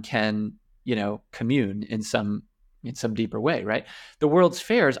one can, commune in some deeper way. Right. The World's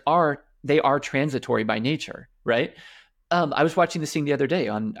Fairs are transitory by nature. Right. I was watching this thing the other day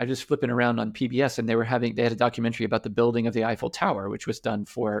I was flipping around on PBS, and they had a documentary about the building of the Eiffel Tower, which was done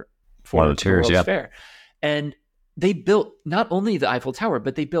for the World's Fair. And they built not only the Eiffel Tower,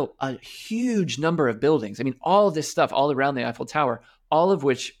 but they built a huge number of buildings. I mean, all of this stuff all around the Eiffel Tower, all of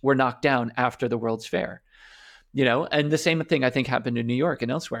which were knocked down after the World's Fair, and the same thing I think happened in New York and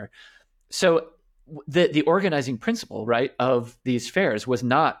elsewhere. So the organizing principle, right, of these fairs was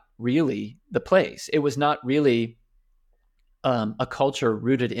not really the place. It was not really a culture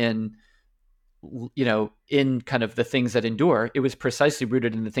rooted in kind of the things that endure. It was precisely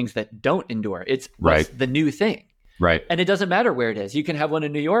rooted in the things that don't endure. It's the new thing. Right. And it doesn't matter where it is. You can have one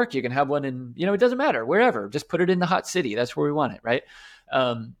in New York. You can have one in, it doesn't matter, wherever. Just put it in the hot city. That's where we want it, right?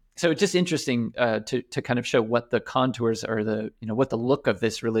 So it's just interesting to kind of show what the contours or what the look of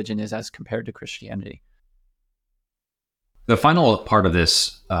this religion is as compared to Christianity. The final part of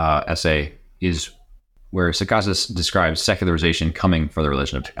this essay is where Sakasis describes secularization coming for the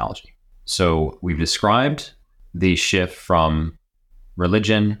religion of technology. So we've described the shift from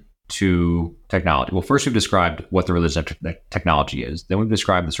religion to technology. Well, first we've described what the religion of technology is. Then we've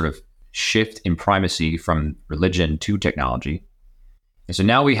described the sort of shift in primacy from religion to technology. And so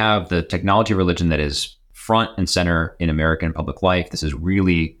now we have the technology of religion that is front and center in American public life. This is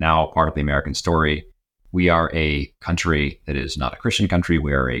really now part of the American story. We are a country that is not a Christian country.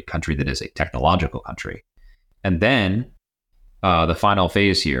 We are a country that is a technological country. And then the final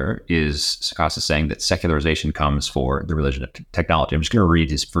phase here is Sakasis saying that secularization comes for the religion of technology. I'm just going to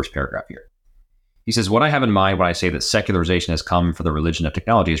read his first paragraph here. He says, what I have in mind when I say that secularization has come for the religion of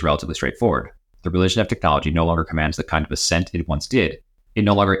technology is relatively straightforward. The religion of technology no longer commands the kind of assent it once did. It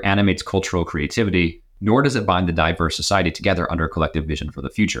no longer animates cultural creativity, nor does it bind the diverse society together under a collective vision for the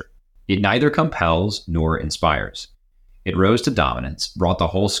future. It neither compels nor inspires. It rose to dominance, brought the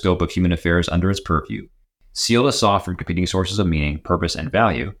whole scope of human affairs under its purview, sealed us off from competing sources of meaning, purpose, and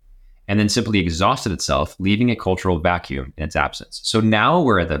value, and then simply exhausted itself, leaving a cultural vacuum in its absence. So now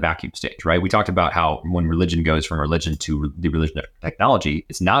we're at the vacuum stage, right? We talked about how when religion goes from religion to the religion of technology,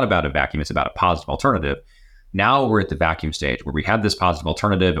 it's not about a vacuum, it's about a positive alternative. Now we're at the vacuum stage where we had this positive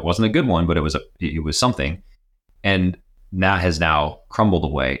alternative. It wasn't a good one, but it was something. And that has now crumbled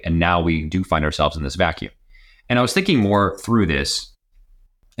away. And now we do find ourselves in this vacuum. And I was thinking more through this,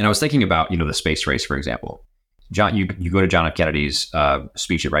 and I was thinking about, the space race, for example. John, you go to John F. Kennedy's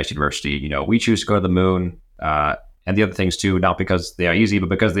speech at Rice University. We choose to go to the moon. and the other things too, not because they are easy, but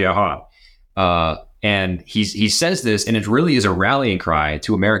because they are hard. And he says this, and it really is a rallying cry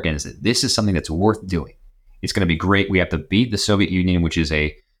to Americans that this is something that's worth doing. It's going to be great. We have to beat the Soviet Union, which is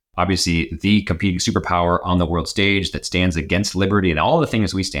obviously the competing superpower on the world stage that stands against liberty and all the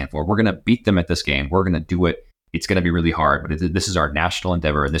things we stand for. We're going to beat them at this game. We're going to do it. It's going to be really hard, but this is our national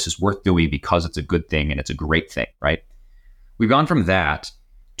endeavor, and this is worth doing because it's a good thing and it's a great thing, right? We've gone from that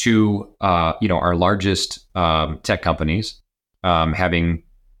to our largest tech companies having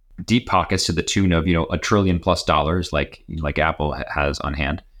deep pockets to the tune of $1 trillion+ like Apple has on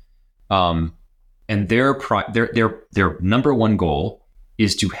hand, and their number one goal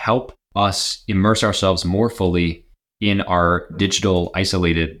is to help us immerse ourselves more fully in our digital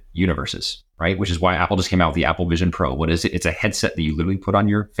isolated universes, right? Which is why Apple just came out with the Apple Vision Pro. What is it? It's a headset that you literally put on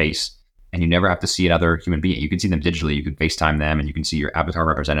your face, and you never have to see another human being. You can see them digitally. You can FaceTime them, and you can see your avatar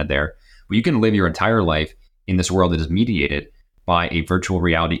represented there. But you can live your entire life in this world that is mediated by a virtual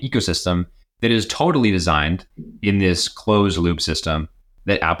reality ecosystem that is totally designed in this closed loop system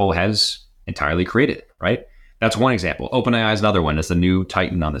that Apple has entirely created, right? That's one example. OpenAI is another one. It's the new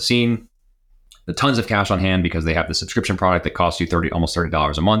titan on the scene. The tons of cash on hand because they have the subscription product that costs you almost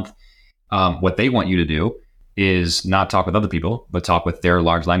 $30 a month. What they want you to do is not talk with other people, but talk with their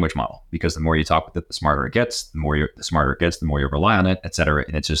large language model, because the more you talk with it, the smarter it gets. The smarter it gets, the more you rely on it, et cetera.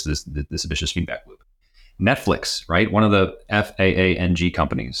 And it's just this vicious feedback loop. Netflix, right? One of the FAANG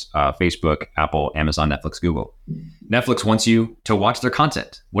companies, Facebook, Apple, Amazon, Netflix, Google. Netflix wants you to watch their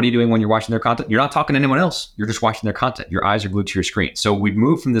content. What are you doing when you're watching their content? You're not talking to anyone else. You're just watching their content. Your eyes are glued to your screen. So we've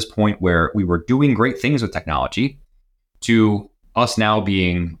moved from this point where we were doing great things with technology to us now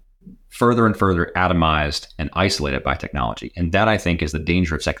being further and further atomized and isolated by technology. And that, I think, is the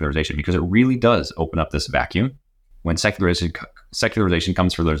danger of secularization, because it really does open up this vacuum when secularization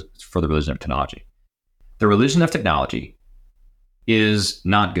comes for the religion of technology. The religion of technology is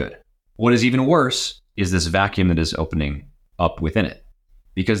not good. What is even worse is this vacuum that is opening up within it,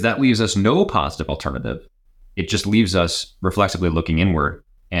 because that leaves us no positive alternative. It just leaves us reflexively looking inward,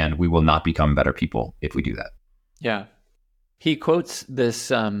 and we will not become better people if we do that. Yeah. He quotes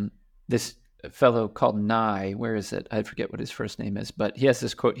this this fellow called Nye. Where is it? I forget what his first name is, but he has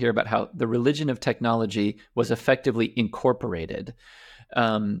this quote here about how the religion of technology was effectively incorporated.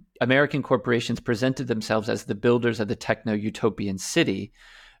 American corporations presented themselves as the builders of the techno-utopian city.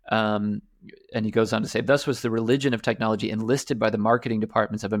 And he goes on to say, thus was the religion of technology enlisted by the marketing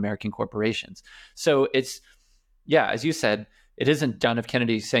departments of American corporations. So it's, yeah, as you said, it isn't John F.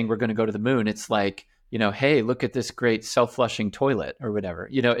 Kennedy saying we're going to go to the moon. It's like, hey, look at this great self-flushing toilet or whatever.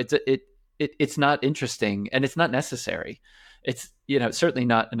 It's not interesting, and it's not necessary. It's, certainly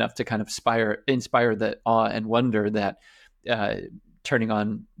not enough to kind of inspire the awe and wonder that turning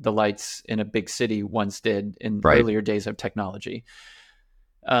on the lights in a big city once did in earlier days of technology.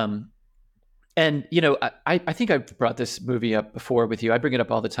 And, I think I've brought this movie up before with you. I bring it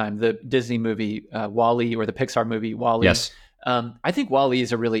up all the time. The Disney movie, WALL-E, or the Pixar movie, WALL-E. Yes. I think WALL-E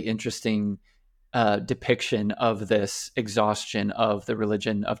is a really interesting depiction of this exhaustion of the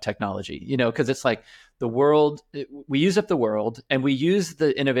religion of technology, because it's like the world, we use up the world, and we use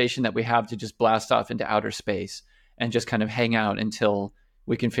the innovation that we have to just blast off into outer space and just kind of hang out until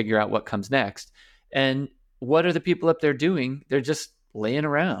we can figure out what comes next. And what are the people up there doing? They're just laying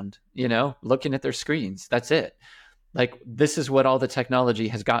around, looking at their screens. That's it. Like, this is what all the technology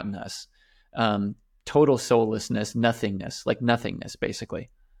has gotten us. Total soullessness, nothingness, basically.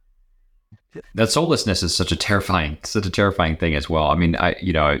 That soullessness is such a terrifying thing as well. I mean,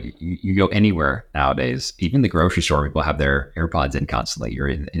 you go anywhere nowadays, even the grocery store, people have their AirPods in constantly. You're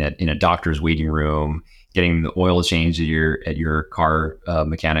in a doctor's waiting room, getting the oil changed at your car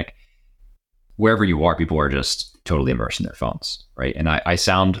mechanic. Wherever you are, people are just totally immersed in their phones, right? And I'm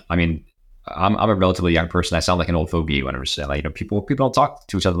a relatively young person. I sound like an old fogey when I'm saying, like, people don't talk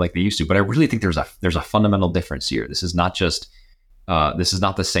to each other like they used to. But I really think there's a fundamental difference here. This is not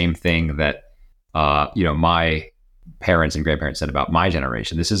the same thing that my parents and grandparents said about my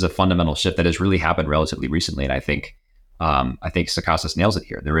generation. This is a fundamental shift that has really happened relatively recently, and I think Sakasas nails it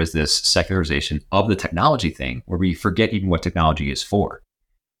here. There is this secularization of the technology thing where we forget even what technology is for,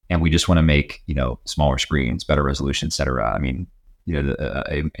 and we just want to make smaller screens, better resolution, et cetera. I mean,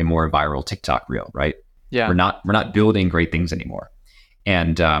 a more viral TikTok reel, right? Yeah, we're not building great things anymore.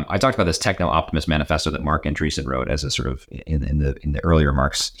 And I talked about this Techno Optimist manifesto that Mark Andreessen wrote as a sort of in the earlier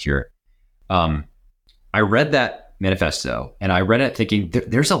remarks here. I read that manifesto, and I read it thinking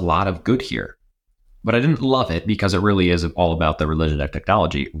there's a lot of good here, but I didn't love it because it really is all about the religion of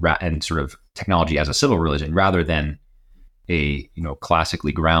technology and sort of technology as a civil religion rather than a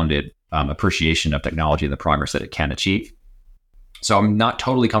classically grounded appreciation of technology and the progress that it can achieve. So I'm not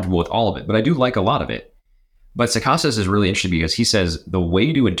totally comfortable with all of it, but I do like a lot of it. But Sakasas is really interesting because he says the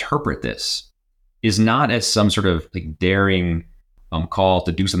way to interpret this is not as some sort of like daring call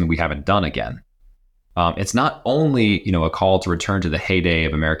to do something we haven't done again. It's not only a call to return to the heyday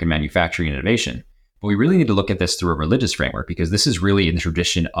of American manufacturing and innovation, but we really need to look at this through a religious framework, because this is really in the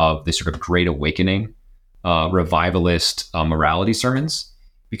tradition of this sort of Great Awakening, revivalist morality sermons.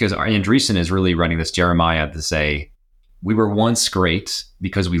 Because Andreessen is really running this Jeremiah to say, we were once great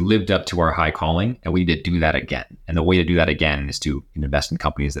because we lived up to our high calling, and we need to do that again. And the way to do that again is to invest in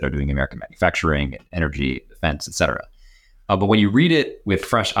companies that are doing American manufacturing, energy, defense, et cetera. But when you read it with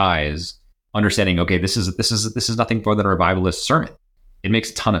fresh eyes, understanding, okay, this is nothing more than a revivalist sermon, it makes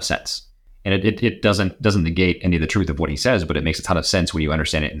a ton of sense. And it doesn't negate any of the truth of what he says, but it makes a ton of sense when you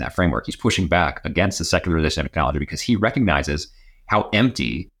understand it in that framework. He's pushing back against the secularization of technology because he recognizes how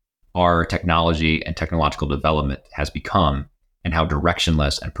empty our technology and technological development has become, and how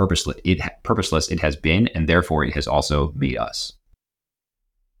directionless and purposeless it has been, and therefore it has also made us.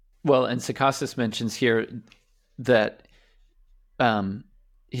 Well, and Sakasas mentions here that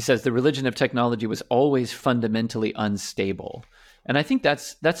he says the religion of technology was always fundamentally unstable. And I think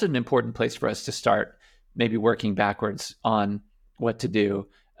that's an important place for us to start, maybe working backwards on what to do.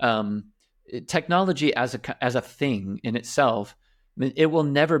 Technology as a thing in itself, it will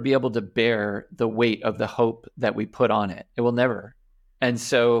never be able to bear the weight of the hope that we put on it. It will never. And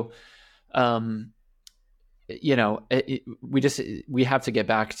so, we have to get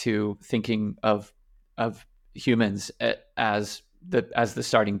back to thinking of humans as the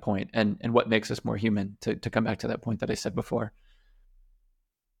starting point, and what makes us more human, to come back to that point that I said before.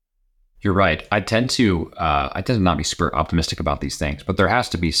 You're right. I tend to not be super optimistic about these things, but there has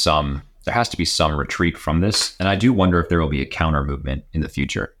to be some retreat from this. And I do wonder if there will be a counter movement in the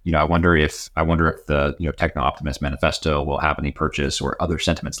future. I wonder if the Techno Optimist Manifesto will have any purchase, or other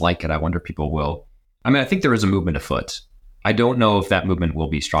sentiments like it. I wonder if people will. I think there is a movement afoot. I don't know if that movement will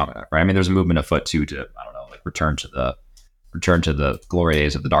be strong enough, right? There's a movement afoot too to, I don't know, like return to the glory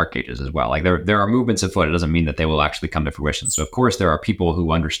days of the Dark Ages as well. Like there are movements afoot. It doesn't mean that they will actually come to fruition. So of course there are people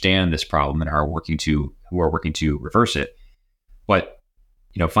who understand this problem and are working to reverse it. But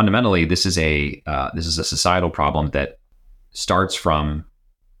fundamentally, this is a societal problem that starts from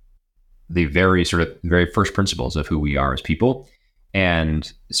the very first principles of who we are as people,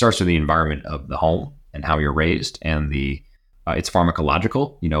 and it starts with the environment of the home and how you're raised, and it's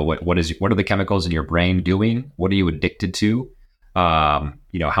pharmacological. What are the chemicals in your brain doing? What are you addicted to? How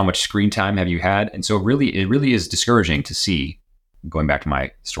much screen time have you had? And so it really is discouraging to see, going back to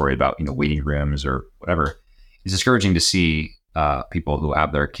my story about waiting rooms or whatever, it's discouraging to see people who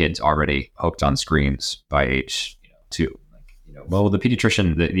have their kids already hooked on screens by age 2. Well, the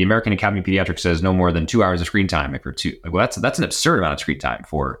pediatrician, the American Academy of Pediatrics says no more than 2 hours of screen time if you're 2. Well, that's an absurd amount of screen time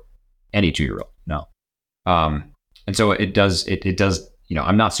for any 2-year-old. No. And so it does,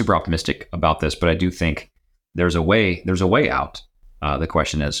 I'm not super optimistic about this, but I do think there's a way out. The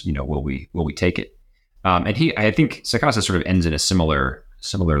question is, will we take it? And I think Sakasa sort of ends in a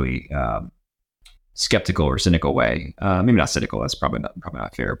similarly skeptical or cynical way. Maybe not cynical, that's probably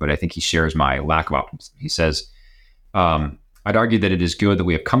not fair, but I think he shares my lack of optimism. He says, I'd argue that it is good that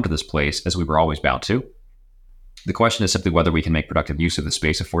we have come to this place, as we were always bound to. The question is simply whether we can make productive use of the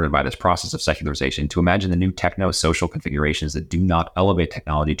space afforded by this process of secularization to imagine the new techno-social configurations that do not elevate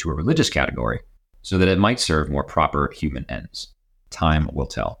technology to a religious category, so that it might serve more proper human ends. Time will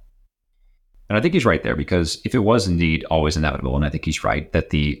tell. And I think he's right there, because if it was indeed always inevitable, and I think he's right,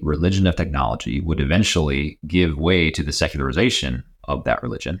 that the religion of technology would eventually give way to the secularization of that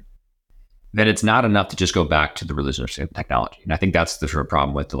religion, then it's not enough to just go back to the religion of technology. And I think that's the sort of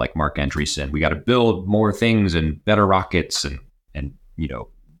problem with Mark Andreessen. We got to build more things and better rockets and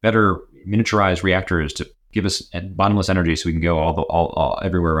better miniaturized reactors to give us bottomless energy so we can go all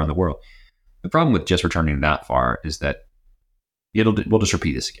everywhere around the world. The problem with just returning that far is that we'll just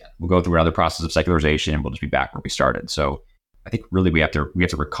repeat this again. We'll go through another process of secularization and we'll just be back where we started. So I think really we have to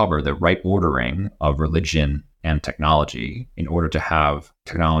recover the right ordering of religion and technology in order to have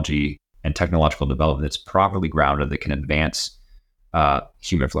technology and technological development that's properly grounded, that can advance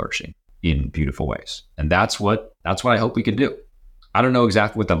human flourishing in beautiful ways. And that's what I hope we can do. I don't know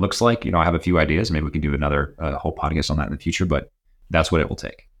exactly what that looks like. I have a few ideas. Maybe we can do another whole podcast on that in the future, but that's what it will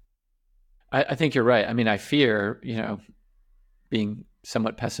take. I think you're right. I fear, being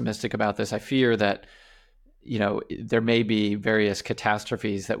somewhat pessimistic about this, I fear that there may be various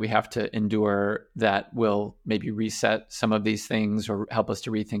catastrophes that we have to endure that will maybe reset some of these things or help us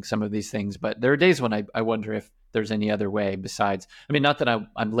to rethink some of these things. But there are days when I wonder if there's any other way besides, not that I'm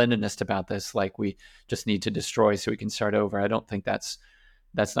Leninist about this, like we just need to destroy so we can start over. I don't think that's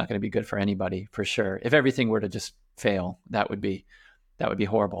not going to be good for anybody, for sure. If everything were to just fail, that would be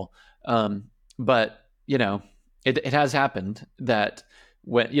horrible. But it has happened that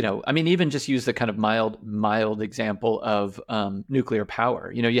when, even just use the kind of mild example of nuclear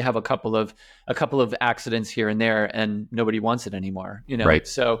power. You have a couple of accidents here and there, and nobody wants it anymore. Right.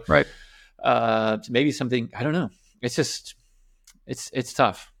 So right. Maybe something, I don't know. It's just it's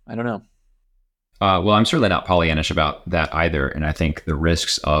tough. I don't know. Well, I'm certainly not Pollyannish about that either. And I think the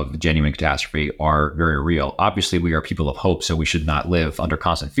risks of genuine catastrophe are very real. Obviously, we are people of hope, so we should not live under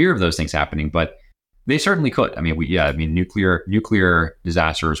constant fear of those things happening, but they certainly could. Nuclear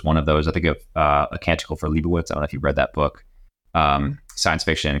disaster is one of those. I think of A Canticle for Leibowitz. I don't know if you've read that book. Science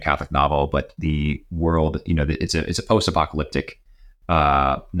fiction, Catholic novel, but the world, it's a post-apocalyptic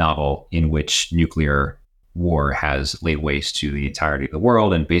novel in which nuclear war has laid waste to the entirety of the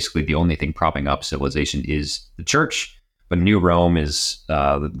world, and basically the only thing propping up civilization is the church. But New Rome is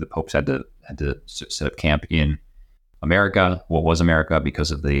the popes had to set up camp in America, what was America, because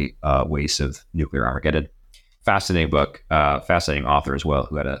of the waste of nuclear Armageddon. Fascinating book, fascinating author as well,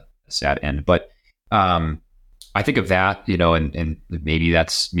 who had a sad end. But I think of that, and maybe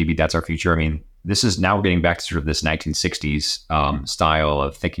that's our future. This is now we're getting back to sort of this 1960s style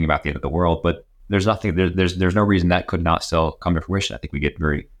of thinking about the end of the world, but there's no reason that could not still come to fruition. I think we get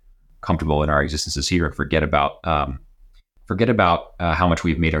very comfortable in our existences here and forget about how much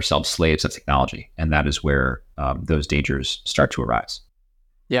we've made ourselves slaves of technology, and that is where those dangers start to arise.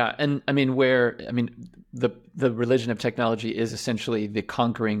 Yeah, and the religion of technology is essentially the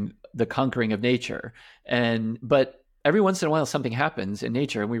conquering of nature, but every once in a while something happens in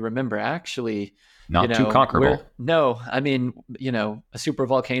nature, and we remember actually. Not too conquerable. No, a super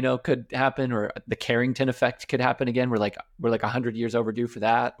volcano could happen, or the Carrington effect could happen again. We're like 100 years overdue for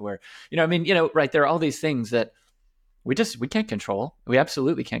that. Right? There are all these things that we can't control. We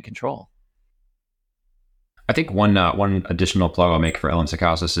absolutely can't control. I think one additional plug I'll make for Ellen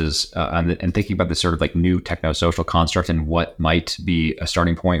Sakasis is, and thinking about this sort of like new techno-social construct and what might be a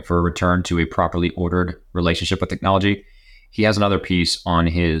starting point for a return to a properly ordered relationship with technology. He has another piece on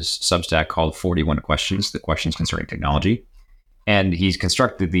his Substack called 41 Questions, the questions concerning technology. And he's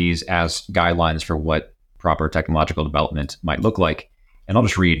constructed these as guidelines for what proper technological development might look like. And I'll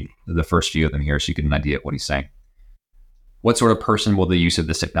just read the first few of them here so you get an idea of what he's saying. What sort of person will the use of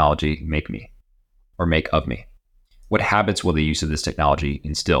this technology make me or make of me? What habits will the use of this technology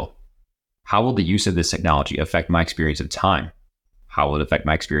instill? How will the use of this technology affect my experience of time? How will it affect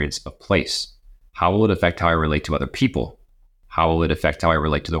my experience of place? How will it affect how I relate to other people? How will it affect how I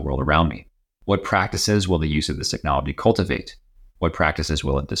relate to the world around me? What practices will the use of this technology cultivate? What practices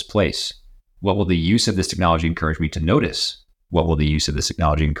will it displace? What will the use of this technology encourage me to notice? What will the use of this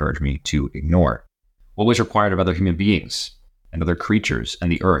technology encourage me to ignore? What was required of other human beings and other creatures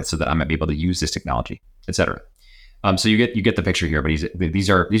and the earth so that I might be able to use this technology, etc. So you get the picture here. But these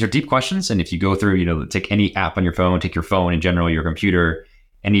are deep questions, and if you go through, take any app on your phone, take your phone in general, your computer,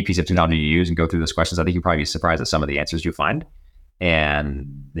 any piece of technology you use, and go through those questions, I think you'll probably be surprised at some of the answers you find.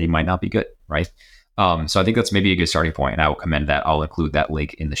 And they might not be good, right? So I think that's maybe a good starting point, and I will commend that. I'll include that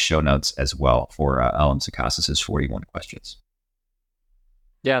link in the show notes as well for Ellen Sakasis' 41 Questions.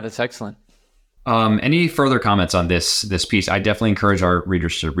 Yeah, that's excellent. Any further comments on this piece? I definitely encourage our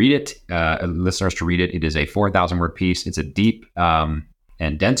readers to read it, listeners to read it. It is a 4,000-word piece. It's a deep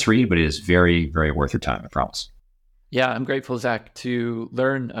and dense read, but it is very, very worth your time, I promise. Yeah, I'm grateful, Zach, to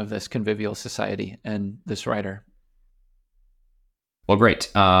learn of this convivial society and this writer. Well,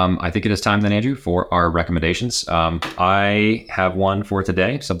 great. I think it is time then, Andrew, for our recommendations. I have one for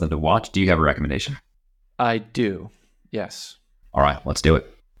today, something to watch. Do you have a recommendation? I do, yes. All right, let's do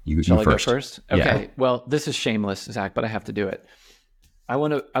it. You Shall first. I go first? Okay. Yeah. Well, this is shameless, Zach, but I have to do it. I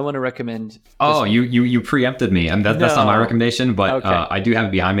want to recommend. Oh, you preempted me. That's not my recommendation, but okay. I do have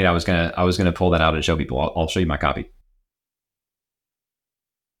it behind me. I was gonna pull that out and show people. I'll show you my copy.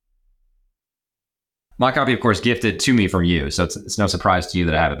 My copy, of course, gifted to me from you, so it's no surprise to you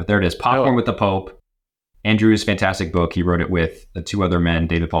that I have it. But there it is, Popcorn with the Pope. Andrew's fantastic book. He wrote it with the two other men,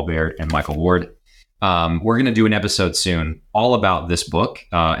 David Paul Baird and Michael Ward. We're going to do an episode soon all about this book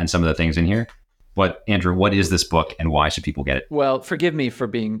and some of the things in here. But Andrew, what is this book and why should people get it? Well, forgive me for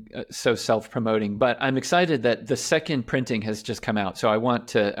being so self-promoting, but I'm excited that the second printing has just come out. So I want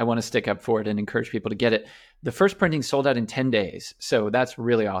to stick up for it and encourage people to get it. The first printing sold out in 10 days. So that's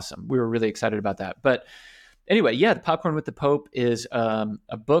really awesome. We were really excited about that. But Anyway, yeah, The Popcorn with the Pope is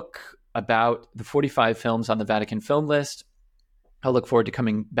a book about the 45 films on the Vatican film list. I'll look forward to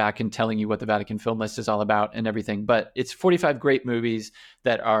coming back and telling you what the Vatican film list is all about and everything. But it's 45 great movies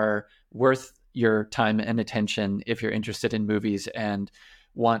that are worth your time and attention if you're interested in movies and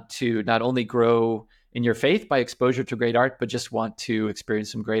want to not only grow in your faith by exposure to great art, but just want to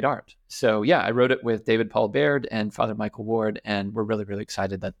experience some great art. So yeah, I wrote it with David Paul Baird and Father Michael Ward, and we're really, really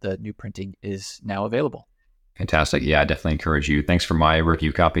excited that the new printing is now available. Fantastic. Yeah, I definitely encourage you. Thanks for my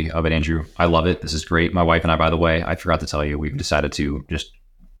review copy of it, Andrew. I love it. This is great. My wife and I, by the way, I forgot to tell you, we've decided to just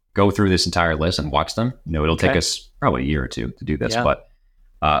go through this entire list and watch them. It'll take us probably a year or two to do this, but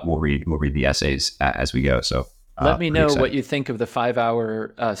we'll read the essays as we go. So let me know what you think of the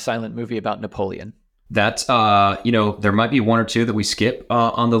 5-hour silent movie about Napoleon. That's there might be one or two that we skip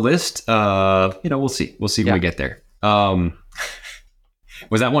on the list. We'll see. We'll see when we get there.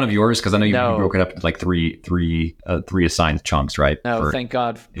 Was that one of yours? Because I know you broke it up into like three assigned chunks, right? No, thank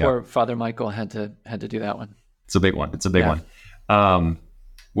God. Poor Father Michael had to do that one. It's a big one. One.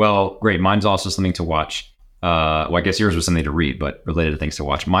 Well, great. Mine's also something to watch. I guess yours was something to read, but related to things to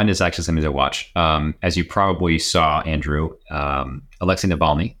watch. Mine is actually something to watch. As you probably saw, Andrew, Alexei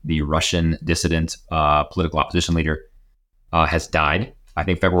Navalny, the Russian dissident political opposition leader, has died. I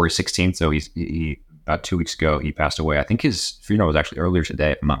think February 16th. So he about 2 weeks ago, he passed away. I think his funeral was actually earlier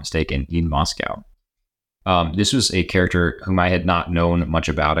today, if I'm not mistaken, in Moscow. This was a character whom I had not known much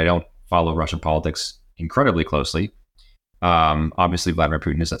about. I don't follow Russian politics incredibly closely. Obviously, Vladimir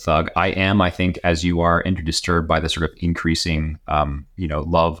Putin is a thug. I am, I think, as you are, disturbed by the sort of increasing,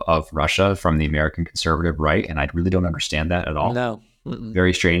 love of Russia from the American conservative right, and I really don't understand that at all. No. Mm-mm.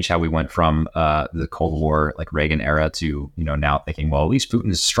 Very strange how we went from the Cold War, like Reagan era, to now thinking, well, at least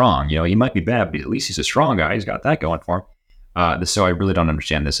Putin is strong. He might be bad, but at least he's a strong guy. He's got that going for him. So I really don't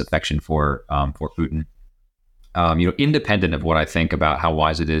understand this affection for Putin. Independent of what I think about how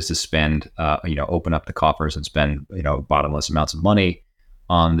wise it is to spend, open up the coffers and spend, bottomless amounts of money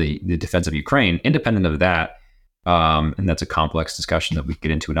on the defense of Ukraine. Independent of that, and that's a complex discussion that we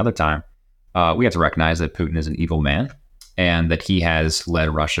get into another time. We have to recognize that Putin is an evil man and that he has led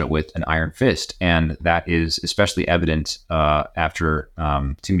Russia with an iron fist. And that is especially evident after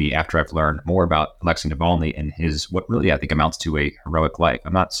I've learned more about Alexei Navalny and his, what really I think amounts to a heroic life.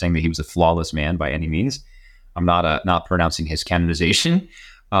 I'm not saying that he was a flawless man by any means. I'm not pronouncing his canonization,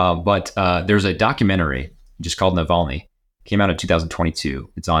 but there's a documentary just called Navalny. Came out in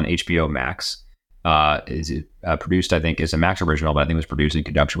 2022. It's on HBO Max. Is it produced? I think is a Max original, but I think it was produced in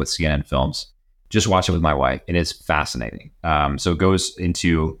conjunction with CNN Films. Just watched it with my wife. It is fascinating. So it goes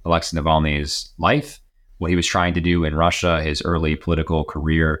into Alexei Navalny's life, what he was trying to do in Russia, his early political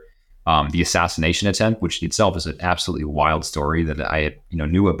career, the assassination attempt, which itself is an absolutely wild story that I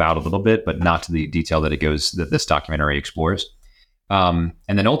knew about a little bit, but not to the detail that this documentary explores. And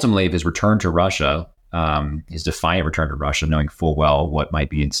then ultimately his return to Russia, his defiant return to Russia, knowing full well what might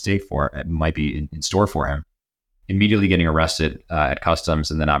be in store for him, immediately getting arrested at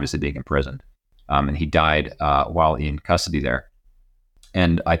customs and then obviously being imprisoned. And he died while in custody there.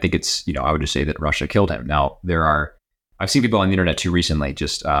 And I think it's, I would just say that Russia killed him. Now, I've seen people on the internet too recently,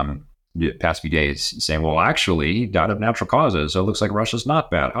 just the past few days, saying, well, actually, he died of natural causes, so it looks like Russia's not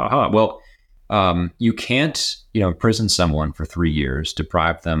bad. Well, you can't, imprison someone for 3 years,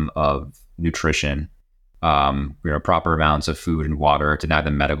 deprive them of nutrition, proper amounts of food and water, deny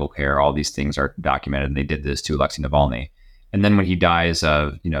them medical care. All these things are documented, and they did this to Alexei Navalny. And then when he dies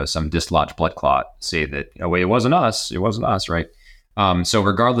of, some dislodged blood clot, say that, it wasn't us, right? So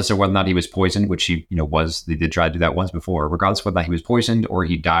regardless of whether or not he was poisoned, which he, they did try to do that once before, regardless of whether or not he was poisoned or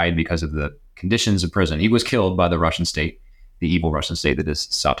he died because of the conditions of prison, he was killed by the Russian state, the evil Russian state that has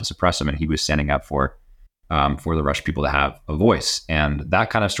sought to suppress him. And he was standing up for the Russian people to have a voice. And that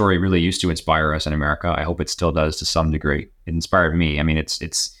kind of story really used to inspire us in America. I hope it still does to some degree. It inspired me. I mean, it's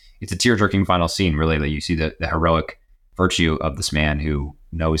a tear-jerking final scene, really, that you see the heroic virtue of this man who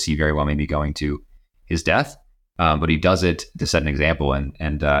knows he very well may be going to his death. But he does it to set an example.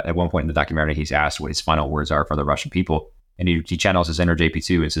 And at one point in the documentary, he's asked what his final words are for the Russian people. And he channels his inner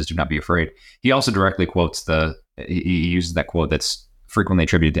JP2 and says, do not be afraid. He also directly quotes he uses that quote that's frequently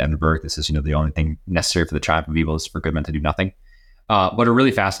attributed to Edmund Burke. This is, the only thing necessary for the triumph of evil is for good men to do nothing. But a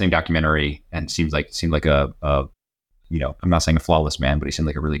really fascinating documentary, and seemed like a I'm not saying a flawless man, but he seemed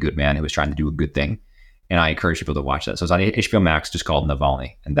like a really good man who was trying to do a good thing. And I encourage people to watch that. So it's on HBO Max, just called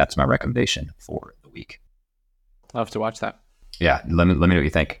Navalny. And that's my recommendation for the week. I'll have to watch that. Yeah, let me know what you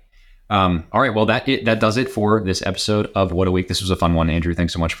think. All right, well, that does it for this episode of What a Week. This was a fun one, Andrew.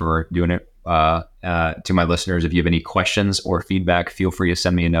 Thanks so much for doing it. To my listeners, if you have any questions or feedback, feel free to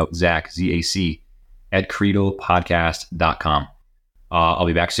send me a note, Zach, Z-A-C, at creedlepodcast.com. I'll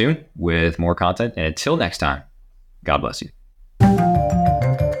be back soon with more content. And until next time, God bless you.